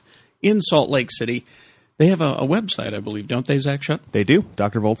 South, in Salt Lake City. They have a website, I believe, don't they, Zach Shutt? They do.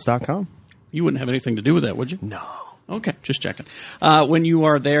 drvolts.com. You wouldn't have anything to do with that, would you? No. Okay, just checking. When you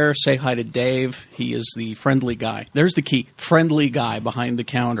are there, say hi to Dave. He is the friendly guy. There's the key. Friendly guy behind the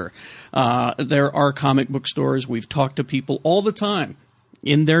counter. There are comic book stores. We've talked to people all the time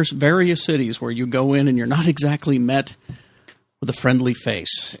in their various cities where you go in and you're not exactly met with a friendly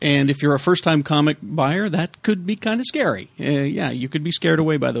face. And if you're a first-time comic buyer, that could be kind of scary. You could be scared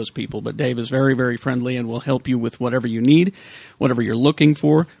away by those people. But Dave is very, very friendly and will help you with whatever you need, whatever you're looking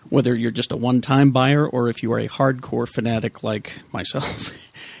for, whether you're just a one-time buyer or if you are a hardcore fanatic like myself.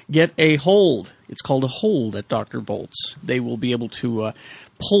 Get a hold. It's called a hold at Dr. Volt's. They will be able to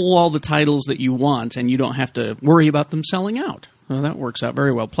pull all the titles that you want, and you don't have to worry about them selling out. Well, that works out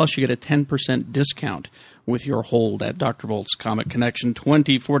very well. Plus, you get a 10% discount with your hold at Dr. Volt's Comic Connection,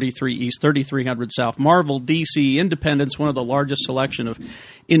 2043 East, 3300 South. Marvel, DC, Independence, one of the largest selection of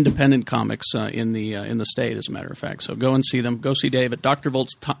independent comics in the state, as a matter of fact. So go and see them. Go see Dave at Dr.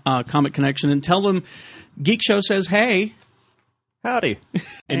 Volt's Comic Connection and tell them Geek Show says, hey. Howdy.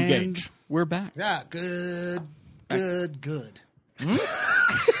 Engage. We're back. Yeah, good.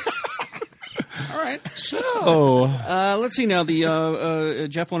 All right. So, let's see now. The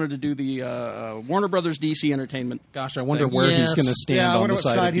Jeff wanted to do the Warner Brothers DC Entertainment. Gosh, I wonder where he's going to stand Yeah, I on wonder the what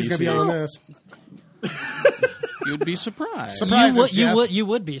side side of he's going to be DC. on this. You'd be surprised. Surprises, Jeff. You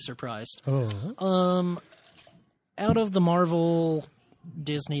would be surprised. Out of the Marvel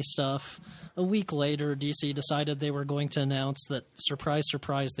Disney stuff, a week later, DC decided they were going to announce that, surprise,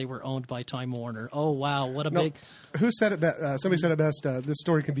 surprise, they were owned by Time Warner. Oh, wow, what a big... Who said it best? Somebody said it best. This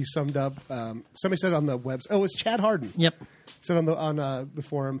story can be summed up. Somebody said it on the website. Oh, it's Chad Harden. Yep. Said on the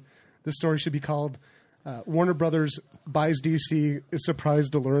forum, this story should be called Warner Brothers buys DC, is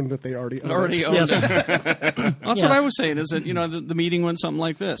surprised to learn that they already own it. Yes. That's what I was saying, is that, the meeting went something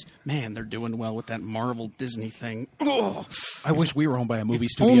like this. Man, they're doing well with that Marvel Disney thing. Oh, I wish we were owned by a movie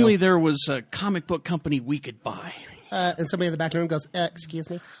studio. only there was a comic book company we could buy. And somebody in the back room goes, excuse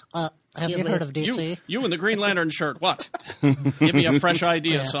me. Have you heard of DC? You in the Green Lantern shirt, what? Give me a fresh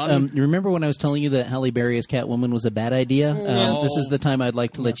idea, son. You remember when I was telling you that Halle Berry as Catwoman was a bad idea? This is the time I'd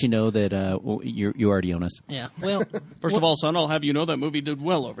like to let you know that you already own us. Yeah. Well, First of all, son, I'll have you know that movie did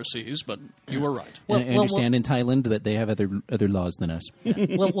well overseas, but you were right. I understand in Thailand that they have other laws than us.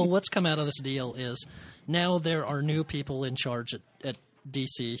 well, what's come out of this deal is now there are new people in charge at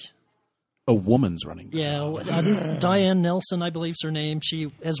DC. A woman's running the Yeah, Diane Nelson, I believe is her name.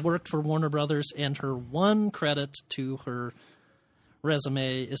 She has worked for Warner Brothers, and her one credit to her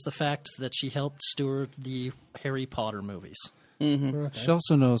resume is the fact that she helped steward the Harry Potter movies. Mm-hmm. Okay. She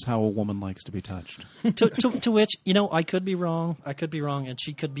also knows how a woman likes to be touched. to which, I could be wrong, and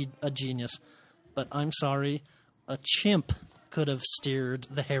she could be a genius. But I'm sorry, a chimp could have steered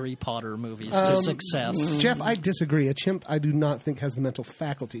the Harry Potter movies to success. Jeff, I disagree. A chimp, I do not think, has the mental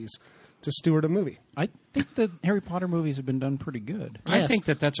faculties to steward a movie. I think the Harry Potter movies have been done pretty good. I think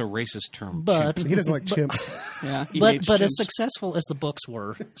that's a racist term. But he doesn't like chimps. Yeah, but as successful as the books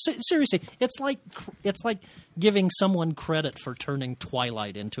were, seriously, it's like giving someone credit for turning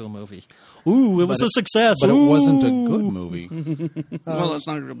Twilight into a movie. Ooh, it was a success. But it wasn't a good movie. Well, it's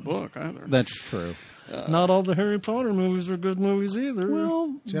not a good book either. That's true. Not all the Harry Potter movies are good movies either.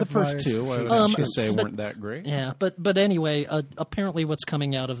 Well, the first two, I would say, weren't that great. Yeah, but anyway, apparently what's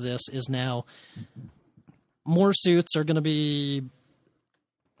coming out of this is now more suits are going to be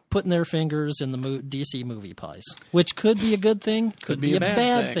putting their fingers in the DC movie pies, which could be a good thing, could be a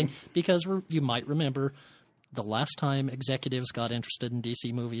bad thing. Because you might remember the last time executives got interested in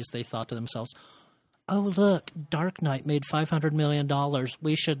DC movies, they thought to themselves, oh, look, Dark Knight made $500 million.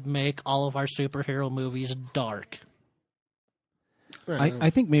 We should make all of our superhero movies dark. I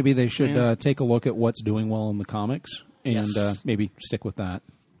think maybe they should take a look at what's doing well in the comics and maybe stick with that.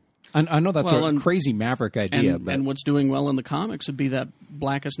 I know that's a crazy maverick idea. And what's doing well in the comics would be that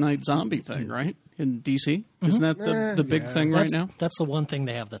Blackest Night zombie thing, right? In DC? Mm-hmm. Isn't that the big thing right now? That's the one thing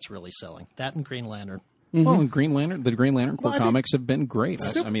they have that's really selling. That and Green Lantern. Mm-hmm. Well, and the Green Lantern Corps comics have been great.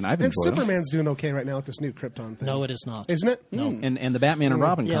 I've enjoyed them. Superman's doing okay right now with this new Krypton thing. No, it is not. Isn't it? No. And the Batman and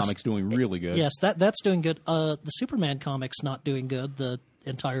Robin comics doing really good. Yes, that's doing good. The Superman comics not doing good, the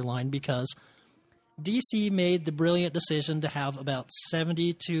entire line, because DC made the brilliant decision to have about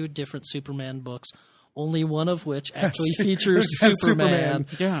 72 different Superman books, only one of which actually features Superman.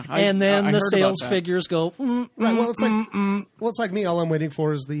 Yeah, and then the sales figures go. Right. Well, it's like me. All I'm waiting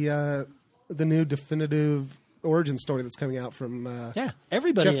for is the new definitive origin story that's coming out from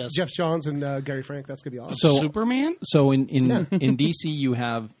everybody is. Jeff Johns and Gary Frank. That's going to be awesome. So Superman? So in DC you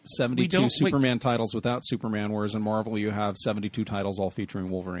have 72 don't- Superman titles without Superman, whereas in Marvel you have 72 titles all featuring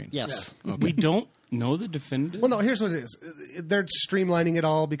Wolverine. Yes. We don't know the definitive. Well, no, here's what it is. They're streamlining it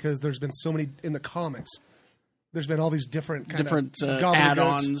all because there's been so many in the comics. There's been all these different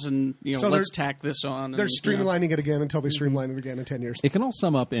add-ons and So let's they're- tack this on. They're and, streamlining it again until they streamline it again in 10 years. It can all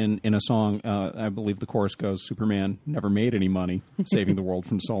sum up in a song. I believe the chorus goes, Superman never made any money saving the world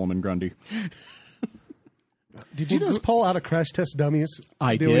from Solomon Grundy. Did you just pull out a Crash Test Dummies?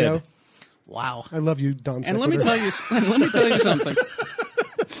 I dealio? did. Wow. I love you, Don. And let me tell you something.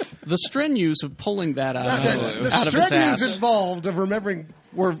 The strenuous of pulling that out of his strenuous ass involved of remembering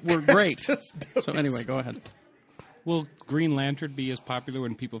were great. So anyway, go ahead. Will Green Lantern be as popular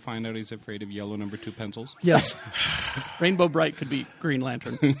when people find out he's afraid of yellow number 2 pencils? Yes. Rainbow Bright could be Green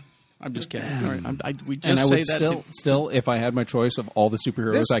Lantern. I'm just kidding. All right, we just And I say would that still, if I had my choice of all the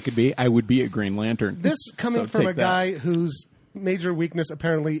superheroes I could be, I would be a Green Lantern. This coming So from a take that. guy whose major weakness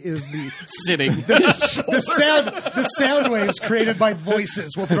apparently is sitting. the sound waves created by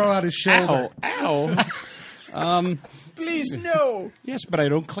voices will throw out his shoulder. Ow. Please, no. Yes, but I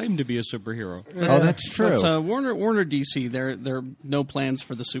don't claim to be a superhero. Oh, that's true. But Warner DC, there are no plans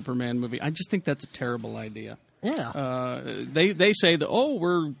for the Superman movie. I just think that's a terrible idea. Yeah. They say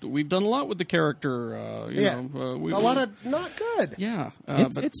that we've done a lot with the character. A lot of not good. Yeah.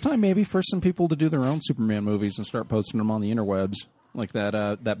 It's time maybe for some people to do their own Superman movies and start posting them on the interwebs. Like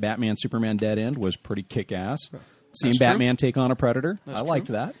that Batman Superman Dead End was pretty kick-ass. Seeing Batman take on a Predator, I liked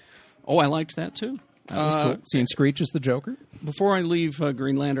that. Oh, I liked that too. That was cool. Seeing Screech as the Joker. Before I leave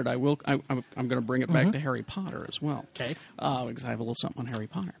Green Lantern, I'm going to bring it back to Harry Potter as well. Okay. Because I have a little something on Harry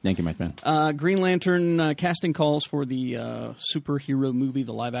Potter. Thank you, my friend. Green Lantern casting calls for the superhero movie,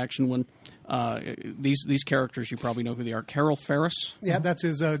 the live-action one. These characters, you probably know who they are. Carol Ferris. Yeah, that's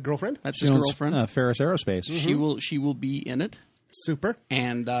his girlfriend. That's She his owns, girlfriend. Ferris Aerospace. She will be in it. Super.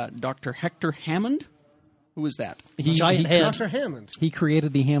 And Dr. Hector Hammond. Who is that? Giant head. Dr. Hammond. He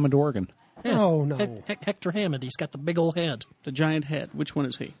created the Hammond organ. Oh, no. Hector Hammond. He's got the big old head. The giant head. Which one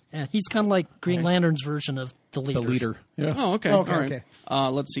is he? Yeah, he's kind of like Green Lantern's version of the leader. The leader. Yeah. Oh, okay. Okay, All right. okay.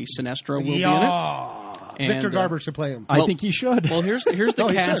 Let's see. Sinestro will be in it. Victor And, Garber should play him. I think he should. Well, here's the Oh,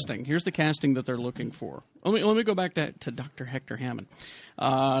 he should. casting. Here's the casting that they're looking for. Let me go back to Dr. Hector Hammond.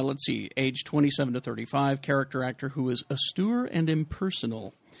 Let's see. Age 27 to 35. Character actor who is austere and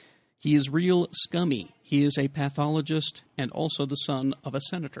impersonal. He is real scummy. He is a pathologist and also the son of a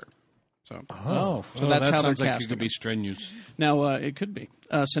senator. So that's that how they're sounds like he casting could be him. strenuous. Now, it could be.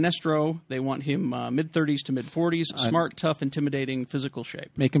 Sinestro, they want him mid-30s to mid-40s, smart, tough, intimidating, physical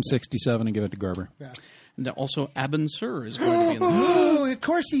shape. Make him 67 and give it to Garber. And then also, Abin Sur is going to be in the Oh, of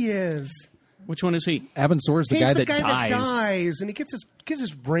course he is. Which one is he? Abin Sur's the He's guy the that guy dies. that dies, and he gets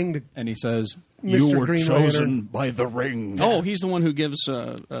his ring to And he says, Mr. You were Green chosen Lantern. by the ring. Oh, he's the one who gives.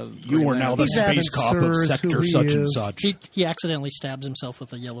 You are now the He's space Abin cop of Sur's who sector he such and is. such. He accidentally stabs himself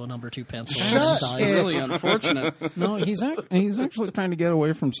with a yellow number 2 pencil. Shut and it. dies. really unfortunate. No, he's actually trying to get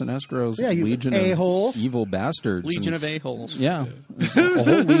away from Sinestro's you legion a-hole. of evil bastards. Legion and- of a-holes. Yeah, there's a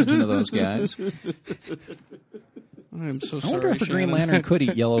whole legion of those guys. I'm so I sorry. wonder if the Green Shannon. Lantern could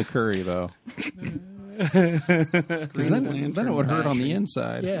eat yellow curry, though. 'Cause then it would hurt on the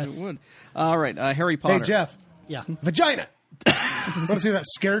inside. Yeah. It would. All right, Harry Potter. Hey, Jeff. Yeah. Vagina. Want to see if that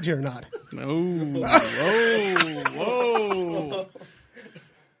scared you or not? Oh, whoa.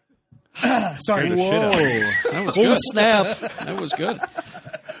 Sorry. That was Oh, good. snap. That was good.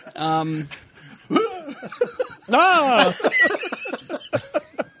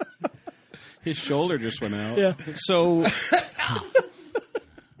 His shoulder just went out. Yeah. So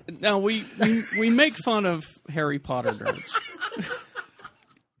now we make fun of Harry Potter nerds.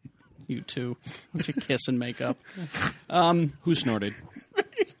 You two, with your kiss and makeup. Who snorted?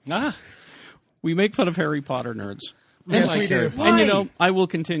 We make fun of Harry Potter nerds. Yes, we do. And you know, I will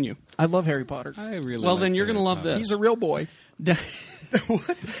continue. I love Harry Potter. I really. Well, like then you're Harry going to love Potter. this. He's a real boy.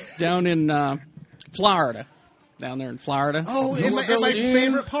 Down in Florida. Down there in Florida. Oh, in my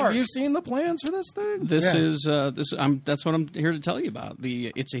favorite part. Have you seen the plans for this thing? This Yeah. is that's what I'm here to tell you about.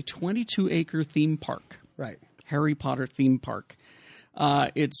 It's a 22-acre theme park. Right. Harry Potter theme park.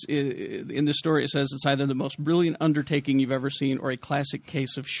 It's in the story. It says it's either the most brilliant undertaking you've ever seen, or a classic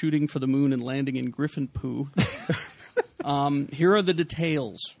case of shooting for the moon and landing in griffin poo. Here are the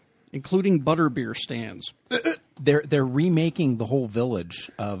details, including butterbeer stands. They're remaking the whole village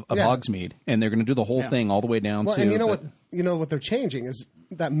of Yeah. Hogsmeade, and they're going to do the whole Yeah. thing all the way down Well, to. and you know the- what? You know what they're changing is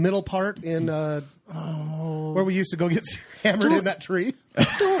that middle part in where we used to go get hammered in that tree.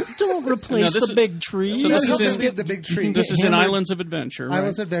 Don't replace this the is- big tree. so this He'll is in- just leave the big tree. This is in Islands of Adventure, right?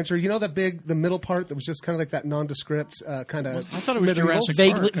 Islands Adventure. You know the middle part that was just kind of like that nondescript kind of. I thought it was Jurassic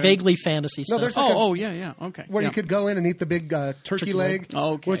vaguely, Park. vaguely fantasy No, stuff. there's like Yeah. Okay. where yeah. you could go in and eat the big turkey leg,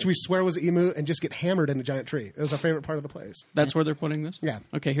 Okay. which we swear was emu, and just get hammered in a giant tree. It was our favorite part of the place. That's where they're putting this? Yeah.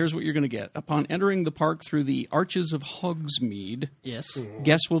 Okay, here's what you're going to get. Upon entering the park through the Arches of Hogsmeade, Yes.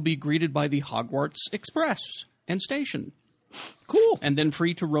 guests will be greeted by the Hogwarts Express and station. Cool. And then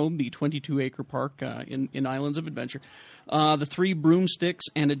free to roam the 22-acre park in Islands of Adventure. The 3 broomsticks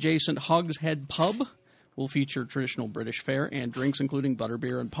and adjacent Hogshead pub will feature traditional British fare and drinks including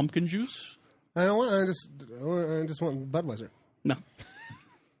butterbeer and pumpkin juice. I just want Budweiser. No.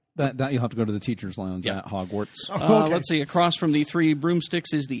 That you'll have to go to the teachers' lounge at Hogwarts. Let's see. Across from the 3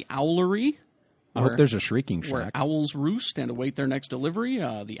 broomsticks is the Owlery. I hope there's a shrieking Where shack. owls roost and await their next delivery.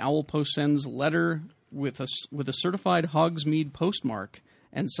 The owl post sends letter with a certified Hogsmeade postmark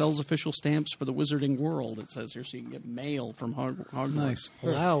and sells official stamps for the Wizarding World. It says here, so you can get mail from Hogwarts. Nice.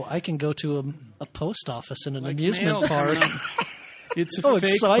 Wow, I can go to a post office in an Like amusement mail. park. It's a Oh,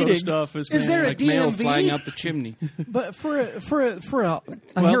 fake exciting. post office. Is there a Like mail DMV? flying out the chimney. But for a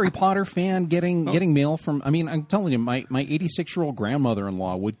Harry Potter fan getting mail from, I mean, I'm telling you, my 86-year-old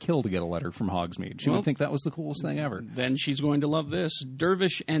grandmother-in-law would kill to get a letter from Hogsmeade. She Well- would think that was the coolest thing ever. Then she's going to love this.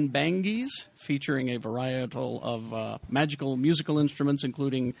 Dervish and Bangies, featuring a varietal of magical musical instruments,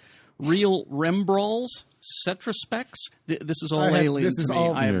 including real rembrals, cetrospecs. This is all alien this to is me.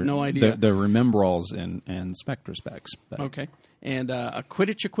 all- I have no idea. The Remembrals and Spectrospecs. But Okay. And a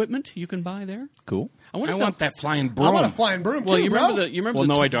Quidditch equipment you can buy there. Cool. I wonder I if want that flying broom. I want a flying broom Well, too, you bro. remember the Well,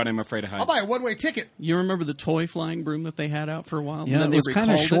 no, I don't. I'm afraid of heights. I'll buy a one-way ticket. You remember the toy flying broom that they had out for a while? Yeah, and then it they was kind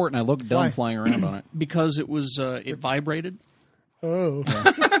of recalled short, it and I looked dumb Why? flying around on it. because it was it vibrated. Oh,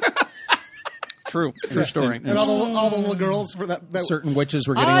 True story. and all the little girls for that. Certain witches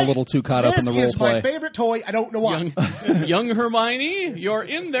were getting a little too caught up in the role This is my play. favorite toy. I don't know why. Young Hermione, you're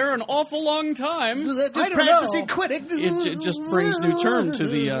in there an awful long time. Just don't practicing know. Quidditch. It just brings new term to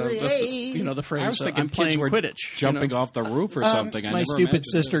the phrase. I was thinking I'm kids playing were Quidditch. jumping off the roof or something. I My never stupid imagined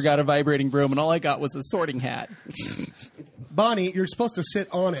sister this. got a vibrating broom, and all I got was a sorting hat. Bonnie, you're supposed to sit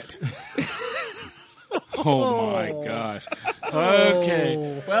on it. Oh my gosh.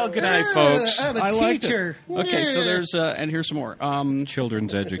 Okay. Well, good night, folks. I'm a I liked teacher. it. Okay, so there's and here's some more.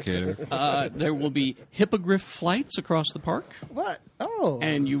 Children's educator. There will be hippogriff flights across the park, What? Oh.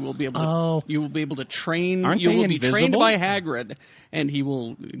 and you will be able to Oh. train. Aren't you they will be trained invisible? by Hagrid, and he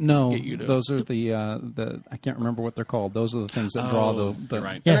will No, get you to. those are the I can't remember what they're called. Those are the things that draw the you're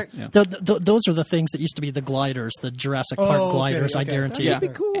right. Yeah, Yeah. those are the things that used to be the gliders, the Jurassic Park okay, gliders. I okay. guarantee. yeah,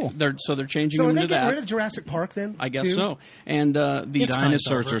 cool. They're changing So are them they to getting that. rid of Jurassic Park then? I guess too? so. And the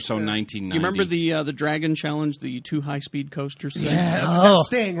Dinosaurs are so 1990. You remember the Dragon Challenge, the 2 high-speed coasters? thing? That's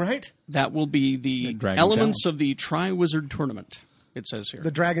staying, right? That will be the Dragon elements Challenge. of the Tri-Wizard Tournament, it says here.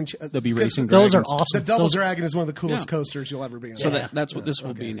 The Dragon. They'll be racing Those are dragons. The awesome. Double Those- Dragon is one of the coolest Yeah. coasters you'll ever be on. So that's what this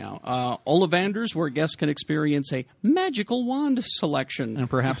will be now. Ollivanders, where guests can experience a magical wand selection. And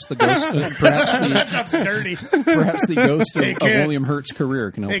perhaps the ghost, sounds dirty. perhaps the ghost of kid. William Hurt's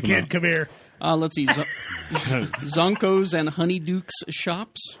career can help them out. come here. Let's see. Zonko's and Honeyduke's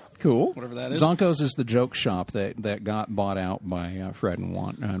shops. Cool. Whatever that is. Zonko's is the joke shop that got bought out by Fred and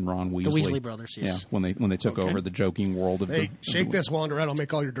Ron Weasley. The Weasley brothers, yes. Yeah, when they took over the joking world of Hey, the shake this wand around. I'll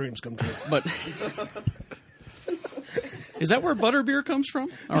make all your dreams come true. But is that where butterbeer comes from?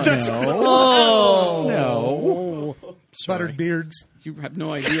 All right. No. Buttered beards. You have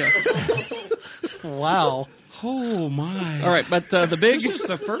no idea. Wow. Oh my! All right, but the big This is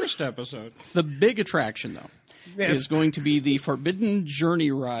the first episode. the big attraction though Yes. is going to be the Forbidden Journey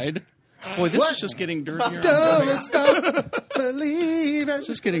ride. Boy, this is just getting dirtier. and Don't dirtier. stop believing. It's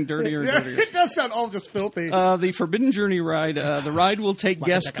just getting dirtier and Yeah, dirtier. it does sound all just filthy. The Forbidden Journey ride. The ride will take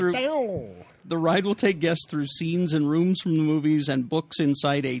guests through. The ride will take guests through scenes and rooms from the movies and books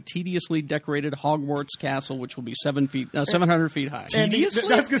inside a tediously decorated Hogwarts castle, which will be 700 feet high. And I was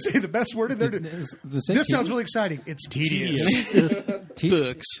going to say the best word in there. This sounds really exciting. It's tedious.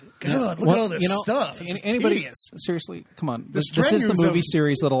 Books. God, look at all this stuff. It's Anybody? tedious. Seriously, come on. This strangers is the movie of-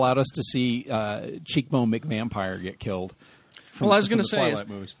 series that allowed us to see Cheekbone McVampire get killed. Well, I was going to the say, Twilight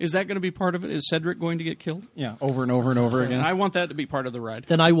movies. is that going to be part of it? Is Cedric going to get killed? Yeah, over and over and over again. I want that to be part of the ride.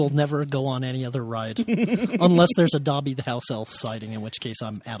 Then I will never go on any other ride unless there's a Dobby the House Elf sighting, in which case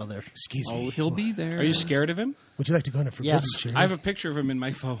I'm out of there. Excuse Oh, me. he'll be there. Are you scared of him? Would you like to go on a forbidden Yes. journey? I have a picture of him in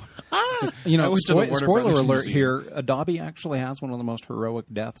my phone. You I know, went to the Warner spoiler Brothers alert Museum. here. Dobby actually has one of the most heroic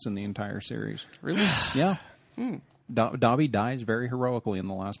deaths in the entire series. Really? Yeah. Dobby dies very heroically in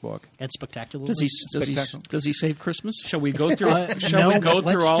the last book. And spectacularly. Does he save Christmas? Shall we go through? no, we go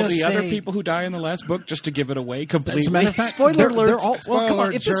let's through all just the other say- people who die in the last book just to give it away completely? As a matter of fact, Spoiler alert. They're all, well, come on.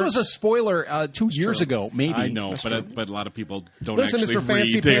 Spoiler If this was a jerks. spoiler 2 years ago, maybe. I know, but a lot of people don't Listen, actually Mr.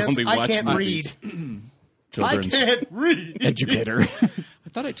 Fancy read. They Pants, only I watch can't movies. read. Children's I can't read. educator. I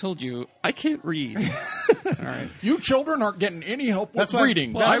thought I told you I can't read. All right. You children aren't getting any help with That's why-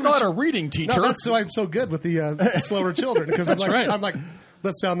 reading. that's I'm why- not a reading teacher. No, that's why I'm so good with the slower children because I'm like, right. I'm like,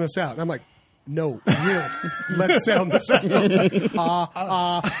 let's sound this out. And I'm like, no, really, let's sound this out.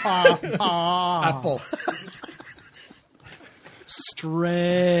 Apple.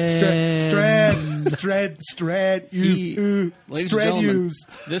 Strad, Ladies and gentlemen, use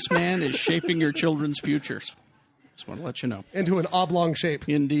this man is shaping your children's futures. Just want to let you know. into an oblong shape.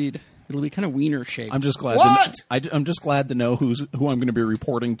 Indeed. It'll be kind of wiener shaped. I'm just glad. What? I'm just glad to know who I'm going to be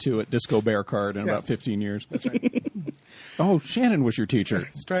reporting to at Disco Bear Card in about 15 years. That's right. Oh, Shannon was your teacher.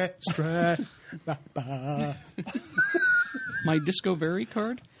 Strad. My Disco Very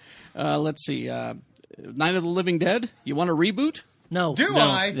card. Let's see. Night of the Living Dead. You want a reboot? No. Do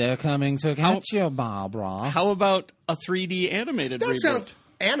I? They're coming to catch you, Barbara. How about a 3D animated That reboot? sounds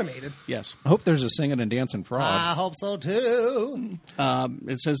animated. Yes. I hope there's a singing and dancing frog. I hope so too.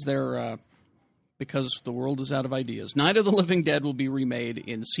 It says there, because the world is out of ideas, Night of the Living Dead will be remade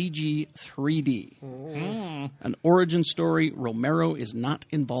in CG 3D. An origin story. Romero is not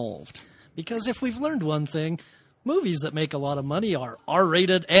involved. Because if we've learned one thing, movies that make a lot of money are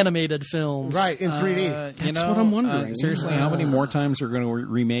R-rated animated films. Right, in 3D. That's what I'm wondering. Seriously, how many more times are going to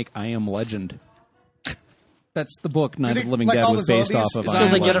remake I Am Legend? That's the book Night of think, the Living like, Dead all was the based zombies- off of. is I Till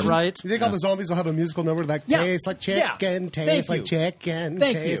Am they get it Legend. right. You think all the zombies will have a musical number like Yeah. taste like Yeah. chicken, Thank taste like you. chicken,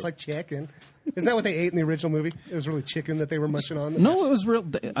 Thank taste you. like chicken? Isn't that what they ate in the original movie? It was really chicken that they were mushing on. No, it was real.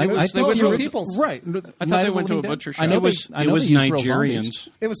 They went to real People's. Right. I thought they went to a butcher shop. I know It was they use real Nigerians. zombies.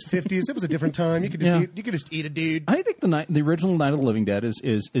 It was 50s. It was a different time. You could just Yeah. you could just eat a dude. I think the original Night of the Living Dead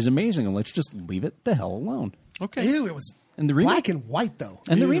is amazing, and let's just leave it the hell alone. Okay. Ew, it was And the remake, black and white though.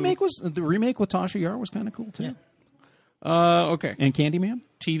 and the remake with Tasha Yar was kind of cool too. Okay. And Candyman.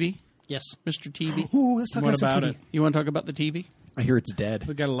 TV. Yes. Mr. TV. Ooh, let's talk What about some about TV. it? You want to talk about the TV? I hear it's dead.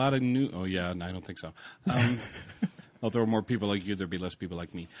 We got a lot of new. Oh yeah, no, I don't think so. If there were more people like you, there'd be less people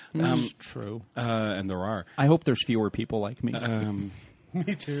like me. True. And there are. I hope there's fewer people like me.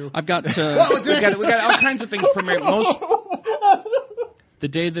 Me too. I've got. we got all kinds of things premiering. The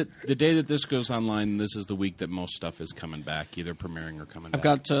day that this goes online, this is the week that most stuff is coming back, either premiering or coming I've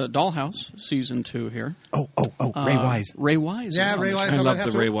back. got Dollhouse season 2 here. Ray Wise. Ray Wise. Yeah, is on Ray the Wise. show. I'm love gonna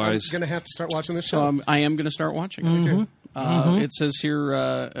have the Ray Wise. I'm gonna have to start watching this show. I am going to start watching it. Me too. It says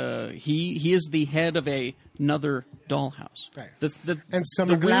here he is the head of another dollhouse. Right. And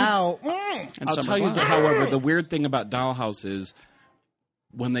Summer Glau. And I'll Summer tell you, Glau. however, the weird thing about Dollhouse is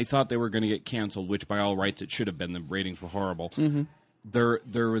when they thought they were going to get canceled, which by all rights it should have been. The ratings were horrible. Mm-hmm.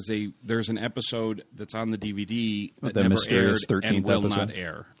 There's an episode that's on the DVD that The never mysterious aired 13th and will episode. not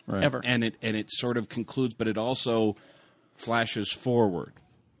air Ever. and it sort of concludes, but it also flashes forward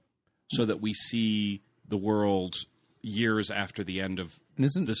so that we see the world years after the end of And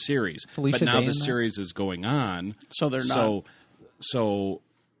isn't the series. Felicia But now Day the in that? series is going on, So they're not. So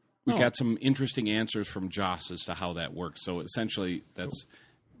we Oh. got some interesting answers from Joss as to how that works. So essentially, that's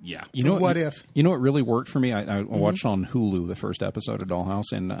yeah. You know What if? You know what really worked for me? I watched on Hulu the first episode of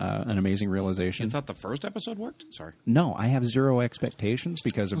Dollhouse, and an amazing realization. You thought the first episode worked? Sorry. No, I have zero expectations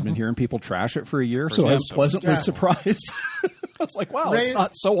because I've been hearing people trash it for a year, so I was episode. pleasantly Yeah. surprised. I was like, wow, it's Ray-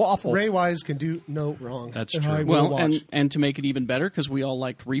 not so awful. Ray Wise can do no wrong. That's And true. I will Well, watch. and to make it even better, because we all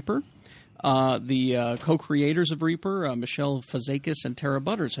liked Reaper, the co-creators of Reaper, Michelle Fazakis and Tara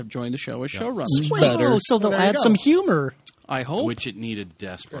Butters, have joined the show as showrunners. Oh, so they'll there you add go. some humor. I hope. Which it needed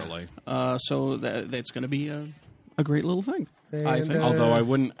desperately. So that's going to be a great little thing. I And, think. Although I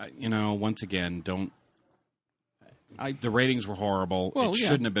wouldn't, once again, don't. I- The ratings were horrible. Well, it yeah.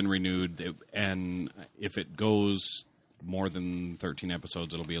 shouldn't have been renewed. And if it goes more than 13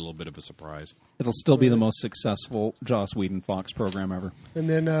 episodes, it'll be a little bit of a surprise. It'll still be the most successful Joss Whedon Fox program ever. and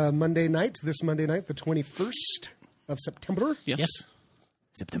then this Monday night, the 21st of September, yes.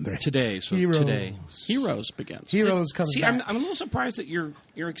 September. Today, so Heroes. today. Heroes begins. Heroes coming See, back. I'm a little surprised that you're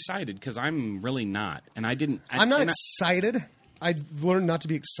excited because I'm really not, and I didn't. I'm not and excited. I learned not to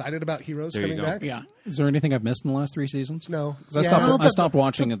be excited about Heroes There you coming go. back. Yeah. Is there anything I've missed in the last 3 seasons? No. 'Cause I Yeah. stopped, No, I the- stopped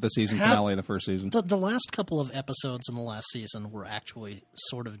watching at the season half- finale of the first season. The last couple of episodes in the last season were actually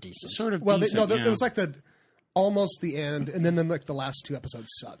sort of decent. sort of Well, decent. it was like almost the end, and then like the last 2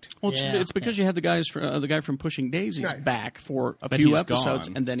 episodes sucked. Well, Yeah, it's because you had the guy from Pushing Daisies Right. back for a But few he's episodes,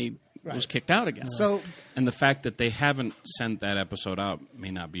 gone. and then he was kicked out again. So, And the fact that they haven't sent that episode out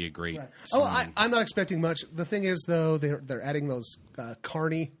may not be a great sign. I'm not expecting much. The thing is, though, they're adding those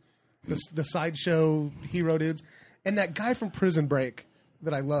Carney, the sideshow hero dudes, and that guy from Prison Break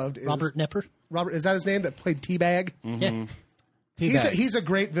that I loved is Robert Knepper. Robert, is that his name? That played Teabag. Yeah. He's a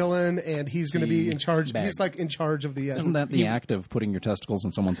great villain, and he's going to be in charge. Teabag. He's like in charge of the. Isn't that the act of putting your testicles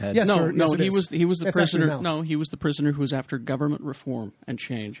in someone's head? Yes, No, sir. no, Yes, it is. he was the That's actually prisoner. now. No, he was the prisoner who was after government reform and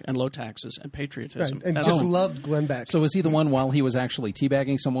change and low taxes and patriotism. Right, and That's just all. loved Glenn Beck. So is he the one while he was actually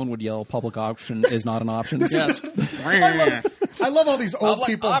teabagging someone would yell public option is not an option? Yes. I love all these old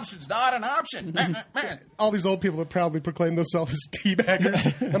people. option's not an option. All these old people that proudly proclaim themselves as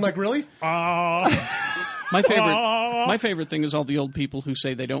teabaggers. I'm like, really? My favorite thing is all the old people who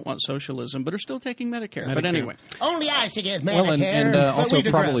say they don't want socialism but are still taking Medicare. But anyway, Only I should get Medicare. Well, and but also we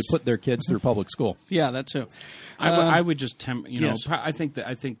digress. probably put their kids through public school. yeah, that too. I would just yes. I think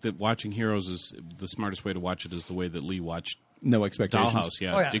that watching Heroes is the smartest way to watch it is the way that Lee watched No expectations. Dollhouse.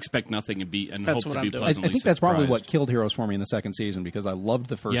 Yeah, Oh, yeah. expect nothing and That's hope what to be I'm doing. I pleasantly think that's probably what surprised. killed Heroes for me in the second season because I loved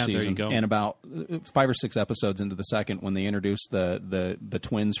the first Yeah, there you season, go. and about 5 or 6 episodes into the second, when they introduced the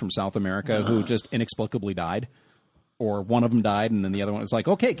twins from South America who just inexplicably died, or one of them died, and then the other one was like,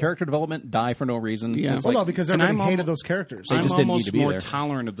 okay, character development, die for no reason. Yeah. It's Well, like, no, because and everybody I'm hated almo- those characters. They I'm just didn't need almost to be more there.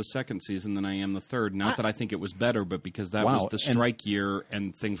 tolerant of the second season than I am the third. Not that I think it was better, but because that Wow, was the and- strike year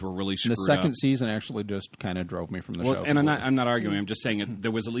and things were really the screwed second up. season actually just kind of drove me from the Well, show. and I'm completely. not arguing. I'm just saying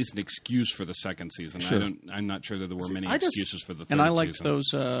there was at least an excuse for the second season. Sure. I'm not sure that there were many I just- excuses for the third And I liked season.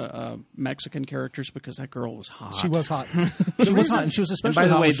 those Mexican characters because that girl was hot. She was hot. She was hot, and she was And especially by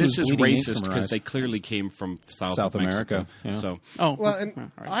the hot way, when she this was is bleeding ink racist from her because eyes. they clearly came from South South of Mexico. America, yeah. So Oh, Well, and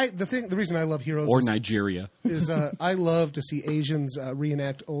all right. the reason I love Heroes or is, Nigeria. is I love to see Asians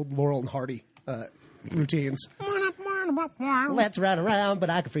reenact old Laurel and Hardy routines. Let's run around, but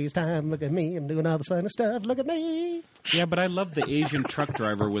I can freeze time. Look at me, I'm doing all this funny stuff. Look at me. Yeah, but I love the Asian truck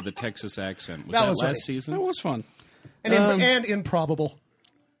driver with a Texas accent. Was That that, was last funny. season? That was fun. And improbable.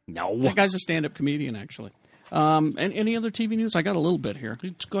 No. That guy's a stand-up comedian, actually. And any other TV news? I got a little bit here.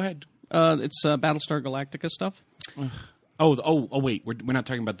 Go ahead. It's Battlestar Galactica stuff. Oh! Wait, we're not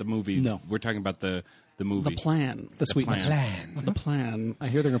talking about the movie. No. we're talking about the movie. The plan. the sweet plan. The plan. I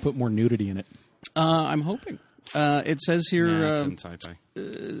hear they're going to put more nudity in it. I'm hoping. It says here. Nah, it's in sci-fi.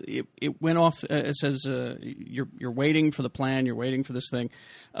 It went off. It says you're waiting for the plan. You're waiting for this thing.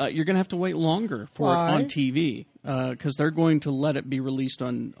 You're going to have to wait longer for Why? it on TV because they're going to let it be released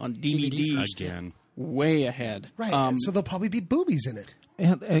on DVD Again. way ahead. Right. So there'll probably be boobies in it.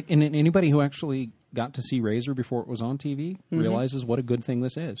 And anybody who actually got to see Razor before it was on TV realizes what a good thing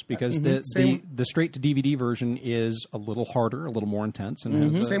this is because the straight to DVD version is a little harder, a little more intense,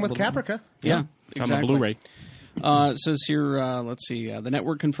 and has Same a with little- Caprica. Yeah, It's on exactly. the Blu-ray. It says here, let's see, the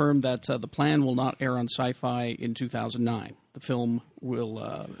network confirmed that the plan will not air on Sci-Fi in 2009. The film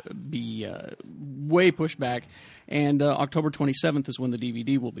will be way pushed back, and October 27th is when the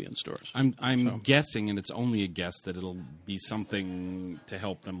DVD will be in stores. I'm guessing, and it's only a guess, that it'll be something to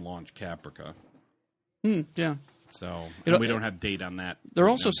help them launch Caprica. Yeah. So It'll- we don't have date on that. They're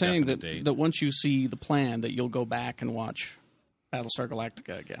also No saying definite that, date. that once you see the plan, that you'll go back and watch Battlestar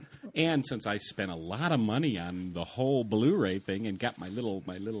Galactica again. And since I spent a lot of money on the whole Blu-ray thing and got my little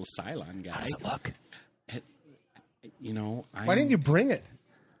Cylon guy, How does it look? you know, Why didn't you bring it?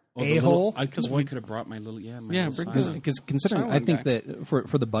 the a-hole? I could have brought my little Yeah, little bring Cylon. Because considering, Silent I think guy. that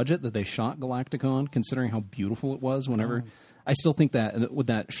for the budget that they shot Galactic on, considering how beautiful it was, whenever I still think that with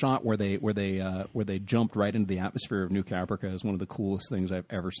that shot where they jumped right into the atmosphere of New Caprica is one of the coolest things I've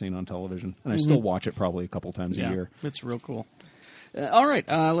ever seen on television, and I still watch it probably a couple times a year. It's real cool. All right,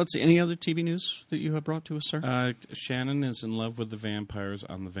 let's see. Any other TV news that you have brought to us, sir? Shannon is in love with the vampires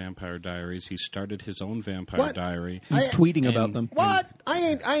on the Vampire Diaries. He started his own Vampire What? Diary. He's tweeting about them. What?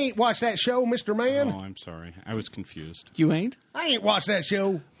 I ain't watched that show, Mr. Man. Oh, I'm sorry. I was confused. You ain't? I ain't watched that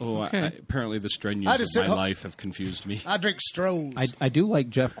show. Oh, Okay. apparently the I strenuous just of my said- life have confused me. I drink Strohs. I do like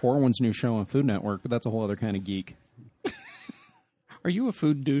Jeff Corwin's new show on Food Network, but that's a whole other kind of geek. Are you a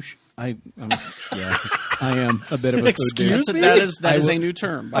food douche? I am a bit of a food Excuse dude. me? That is I a will- new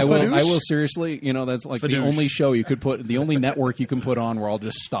term. I Fadoosh? will seriously, that's like the Fadoosh. only show you could put, the only network you can put on where I'll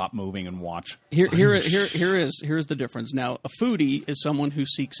just stop moving and watch. Here's the difference. Now, a foodie is someone who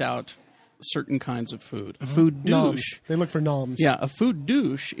seeks out certain kinds of food. A food Noms. douche. They look for noms. Yeah, a food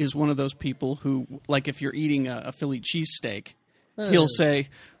douche is one of those people who, like if you're eating a Philly cheesesteak, he'll say,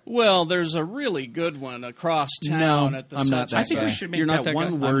 Well, there's a really good one across town at the I'm not Sunshine. that I think guy. we should make You're not that that one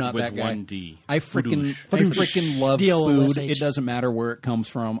guy? I'm word not with that guy. one D. I freaking love D-O-O-S-H. food. It doesn't matter where it comes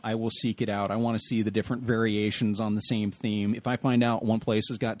from. I will seek it out. I want to see the different variations on the same theme. If I find out one place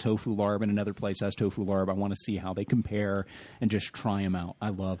has got tofu larb and another place has tofu larb, I want to see how they compare and just try them out. I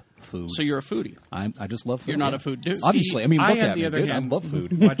love food. So you're a foodie. I just love food. You're not yeah. a food dude. Obviously, I mean, look I, at on the me, other dude. hand, I love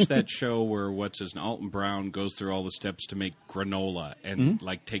food. watch that show where Alton Brown goes through all the steps to make granola and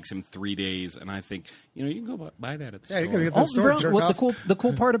like takes him 3 days, and I think you can go buy that at the Yeah, you store. can get the Alton store Brown. jerk What off. the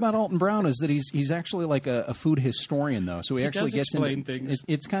cool part about Alton Brown is that he's actually like a food historian, though. So he actually does gets explain into things.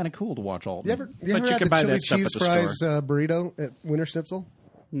 It's kind of cool to watch Alton. You ever But you had can the buy chili that stuff cheese at the fries store. burrito at Winter Schnitzel?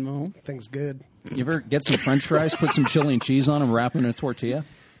 No. Thing's good. You ever get some French fries, put some chili and cheese on them, wrap them in a tortilla?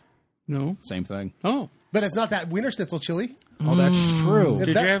 No. Same thing. Oh. But it's not that Winter Schnitzel chili. Oh, that's true. That-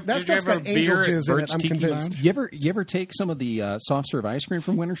 Did you have- that did you stuff's have got a angel beer at jizz in Bert's it, I'm Tiki convinced. Lounge? You ever take some of the soft serve ice cream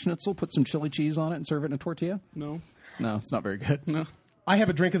from Winter Schnitzel, put some chili cheese on it, and serve it in a tortilla? No. No, it's not very good. No. I have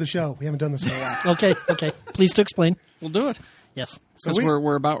a drink of the show. We haven't done this for a while. Okay. Please to explain. We'll do it. Yes. Because we-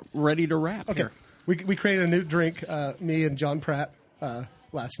 we're about ready to wrap Okay. here. We created a new drink, me and John Pratt,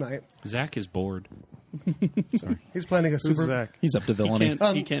 last night. Zach is bored. He's planning a super. Zach? He's up to villainy.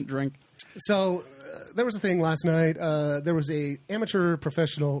 He can't drink. So there was a thing last night. There was a amateur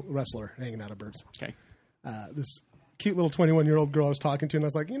professional wrestler hanging out at Bird's. Okay. This cute little 21-year-old girl I was talking to, and I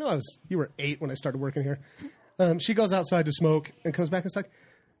was like, you were 8 when I started working here. She goes outside to smoke and comes back and it's like,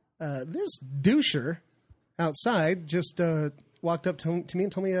 this doucher outside just walked up to me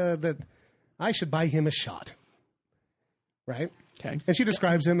and told me that I should buy him a shot. Right? Okay. And she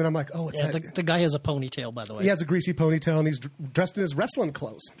describes him, and I'm like, oh, it's Yeah, that. the guy has a ponytail, by the way. He has a greasy ponytail, and he's dressed in his wrestling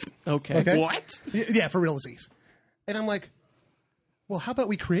clothes. Okay. Okay? What? Yeah, for realsies. And I'm like, well, how about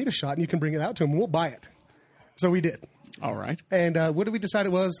we create a shot and you can bring it out to him and we'll buy it. So we did. All right. And what did we decide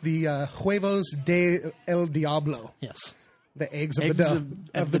it was? The Huevos de El Diablo. Yes. The eggs of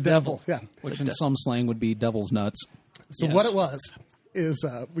Eggs the devil. Yeah. Which in some slang would be devil's nuts. So Yes. what it was is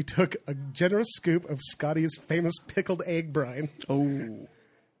we took a generous scoop of Scotty's famous pickled egg brine, Oh.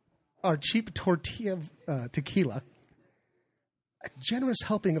 our cheap tortilla tequila, a generous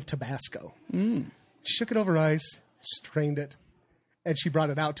helping of Tabasco, shook it over ice, strained it, and she brought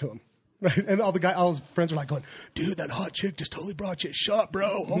it out to him. Right, and all his friends are like going, "Dude, that hot chick just totally brought you a shot,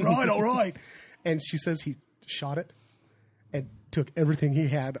 bro. All right, all right." And she says he shot it and took everything he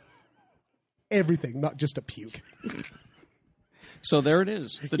had, everything, not just a puke. So there it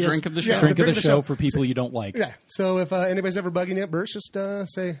is. The Yes. drink of the show. Yeah. Drink the of the drink of the show show. for people you don't like. Yeah. So if anybody's ever bugging you at Birch, just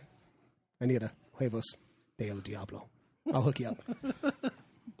say, "I need a Huevos de El Diablo." I'll hook you up.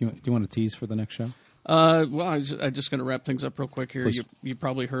 Do you want to tease for the next show? Well, I'm just going to wrap things up real quick here. Please. You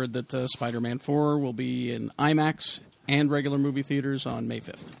probably heard that Spider-Man 4 will be in IMAX and regular movie theaters on May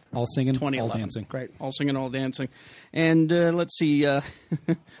 5th. All singing, all 2011. dancing. Great. All singing, all dancing. And let's see.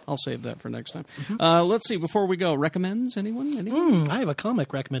 I'll save that for next time. Let's see. Before we go, recommends anyone? Anyone? I have a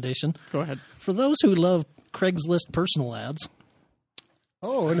comic recommendation. Go ahead. For those who love Craigslist personal ads,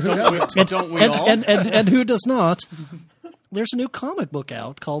 Oh, and who doesn't? Don't we all? and who does not, there's a new comic book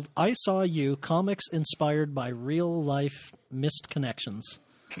out called I Saw You, comics inspired by real-life missed connections.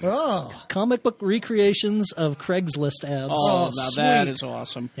 Oh, Comic book recreations of Craigslist ads. Oh, now that sweet. is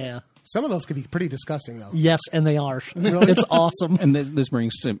awesome. Yeah. some of those could be pretty disgusting, though. Yes, and they are. It's awesome. And this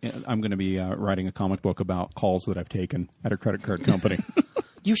brings to I'm going to be writing a comic book about calls that I've taken at a credit card company.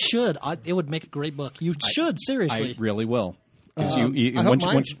 You should. It would make a great book. You should, seriously. I really will. 'Cause I hope once,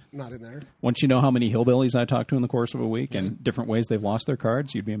 mine's once, not in there. once you know how many hillbillies I talked to in the course of a week and different ways they've lost their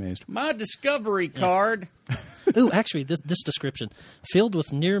cards, you'd be amazed. My Discovery card. Ooh, actually, this description. Filled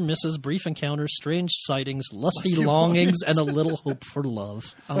with near misses, brief encounters, strange sightings, lusty longings, and a little hope for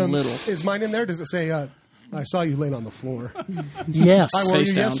love. A little. Is mine in there? Does it say, I saw you laying on the floor? Yes. I wore Face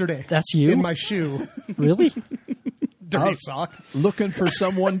you down. yesterday. That's you? In my shoe. Really? Dirty sock. Looking for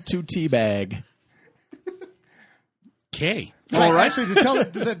someone to teabag. Okay. All right. Actually,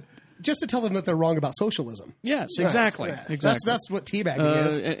 just to tell them that they're wrong about socialism. Yes, exactly. Right. Exactly. That's what teabagging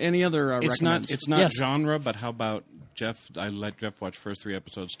is. Any other It's recommends? not Yes. genre, but how about Jeff? I let Jeff watch first 3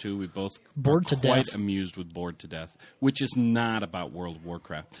 episodes too. We both Bored are to quite death. amused with Bored to Death, which is not about World of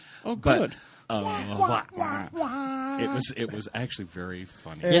Warcraft. Oh, But, good. it was actually very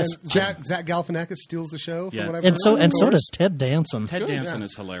funny. And Yes. Zach Galifianakis steals the show. From Yeah. what I've And so heard. and so does Ted Danson. Ted Danson yeah.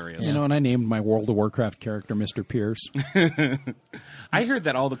 is hilarious. You know, and I named my World of Warcraft character Mr. Pierce. I heard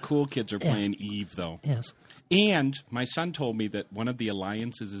that all the cool kids are playing Eve though. Yes. And my son told me that one of the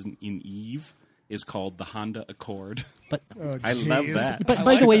alliances in Eve is called the Honda Accord. But Oh, I love geez. that. but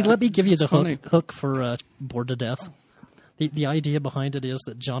by the way, let me give you the funny. hook for Bored to Death. The idea behind it is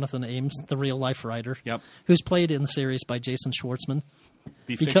that Jonathan Ames, the real-life writer, Yep. who's played in the series by Jason Schwartzman,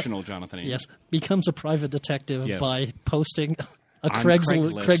 The fictional Jonathan Ames. yes, becomes a private detective Yes. by posting a On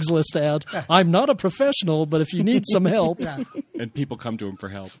Craigslist ad. I'm not a professional, but if you need some help, And people come to him for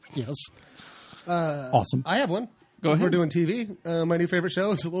help. yes. Awesome. I have one. Go ahead. We're doing TV. My new favorite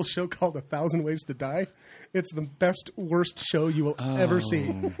show is a little show called 1,000 Ways to Die. It's the best, worst show you will ever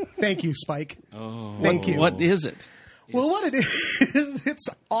see. Thank you, Spike. Thank you. What is it? Well, what it is, it's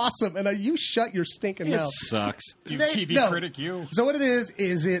awesome. And you shut your stinking mouth. Sucks. You critic, you. So what it is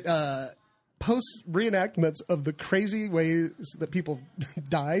it posts reenactments of the crazy ways that people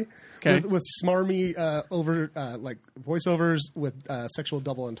die Okay. with smarmy over like voiceovers with sexual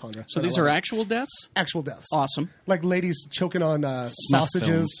double entendre. So these are actual deaths? actual deaths. Awesome. Like ladies choking on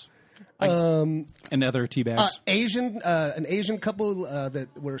sausages. And other tea bags. An Asian couple that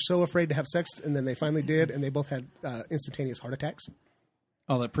were so afraid to have sex, and then they finally did, and they both had instantaneous heart attacks.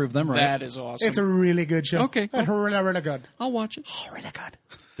 Oh, that proved them right. That is awesome. It's a really good show. Okay, cool. It's really, really good. I'll watch it. Oh, really good.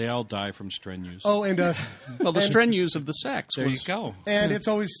 They all die from strenuous. Oh, and Well, the strenuous of the sex there you was... go. and it's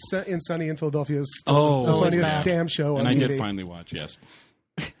always in Sunny in Philadelphia. Is Oh, the it's funniest back. damn show on And I TV. did finally watch, yes.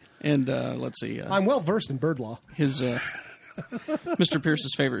 And let's see. I'm well versed in bird law. His Mr.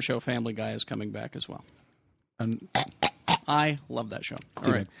 Pierce's favorite show, Family Guy, is coming back as well. And I love that show.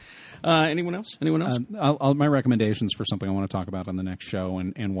 All right. Anyone else? Anyone else? My recommendations for something I want to talk about on the next show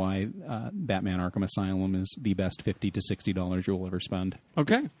and why Batman Arkham Asylum is the best $50 to $60 you'll ever spend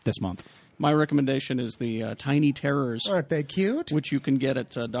Okay. this month. My recommendation is the Tiny Terrors, Aren't they cute? which you can get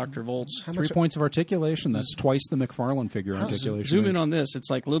at Dr. Volt's. 3 points of articulation. That's twice the McFarlane figure articulation. Zoom in range. on this. It's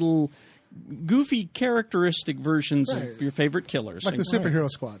like little goofy, characteristic versions Right. of your favorite killers. Like the superhero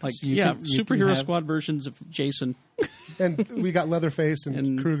squad. Like, You yeah, can- you superhero can have- squad versions of Jason. And we got Leatherface and,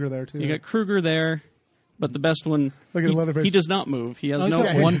 And Kruger there, too. You got Kruger there, but the best one. Look at Leatherface. He does not move. He has Oh, he's no.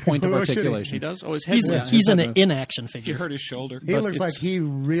 got 1 point of Oh, shit. articulation. He does. Oh, his head. He's an Yeah. inaction He figure. hurt his shoulder. he looks like it's- he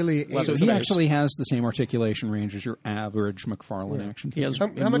really ate So it. he actually has the same articulation range as your average McFarlane action He figure. has. How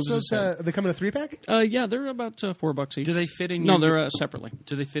he much moves those? his head. They come in a 3-pack? Yeah, they're about $4 each. Do they fit in No, your... they're separately.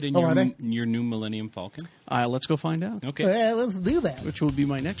 Do they fit in Oh, are they? your new Millennium Falcon? Let's go find out. Okay. Yeah, let's do that. Which will be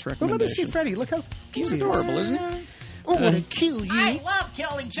my next Well, let me see recommendation. Freddy. Look how cute He's he is. adorable, isn't he? I'm going to kill you. I love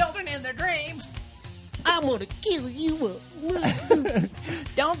killing children in their dreams. I'm going to kill you.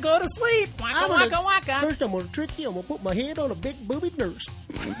 Don't go to sleep. Waka I'm waka gonna- waka. First, I'm going to trick you. I'm going to put my head on a big booby nurse.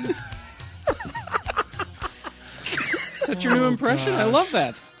 Is that your new impression? I love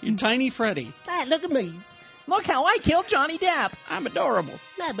that. You tiny Freddy. Ah, look at me. Look how I killed Johnny Depp. I'm adorable.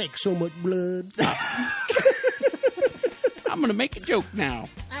 I make so much blood. I'm going to make a joke now.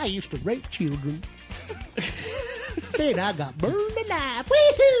 I used to rape children. Then I got burned alive.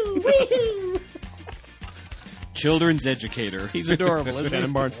 Woohoo! Woohoo! Children's educator. He's adorable, isn't he?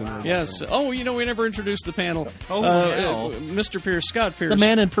 Shannon Barneson. Yes. Oh, we never introduced the panel. Oh, hell. Mr. Pierce, Scott Pierce. The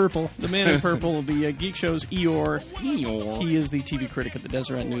man in purple. The man in purple, the Geek Show's Eeyore. He is the TV critic at the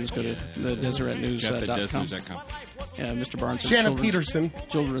Deseret News. Go to the Jeff at DeseretNews.com. DesNews.com. Mr. Barnes. Shannon Peterson.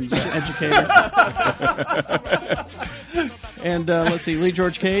 Children's educator. And let's see, Lee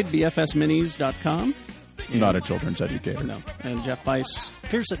George Cade, BFSminis.com. Not a children's educator. No. And Jeff Bice.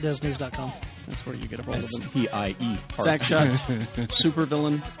 Pierce at DesNews.com. That's where you get a hold That's of him. P-I-E. Zach Shutt,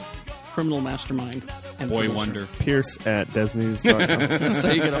 supervillain, criminal mastermind, and Boy producer. Wonder. Pierce at DesNews.com. That's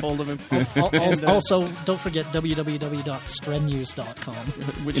how you get a hold of him. Also, don't forget www.strenuous.com.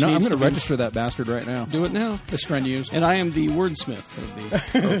 Which You know, I'm needs going to be- register that bastard right now. Do it now. The Strenuous. And I am the wordsmith of the.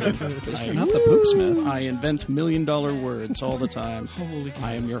 Not the poopsmith. I invent $1 million words all the time. Holy!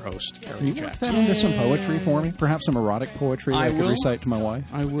 I am your host, Kerry Can you work Jackson. that into some poetry for me? Perhaps some erotic poetry I I could will. recite to my wife?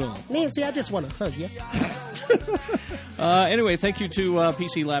 I will. Nancy, I just want to hug you. Anyway, thank you to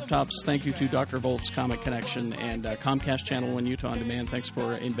PC Laptops. Thank you to Dr. Volt's Comic Connection and Comcast Channel in Utah On Demand. Thanks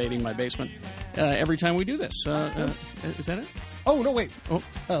for invading my basement every time we do this. Is that it? Oh, no, wait. Oh.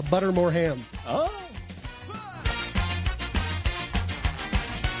 Buttermore ham. Oh.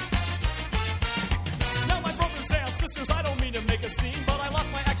 Now my brothers and sisters, I don't mean to make a scene, but I lost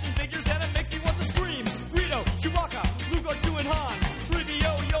my action figures and it makes me want to scream. Greedo, Chewbacca, Luke, R2, and Han,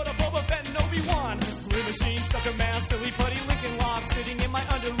 3PO, Yoda, Boba Fett, and Obi-Wan. Green Machine, Sucker Man, Silly Putty, Lincoln Logs, sitting in my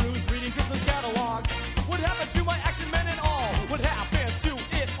underoos reading Christmas catalogs. What happened to my action man?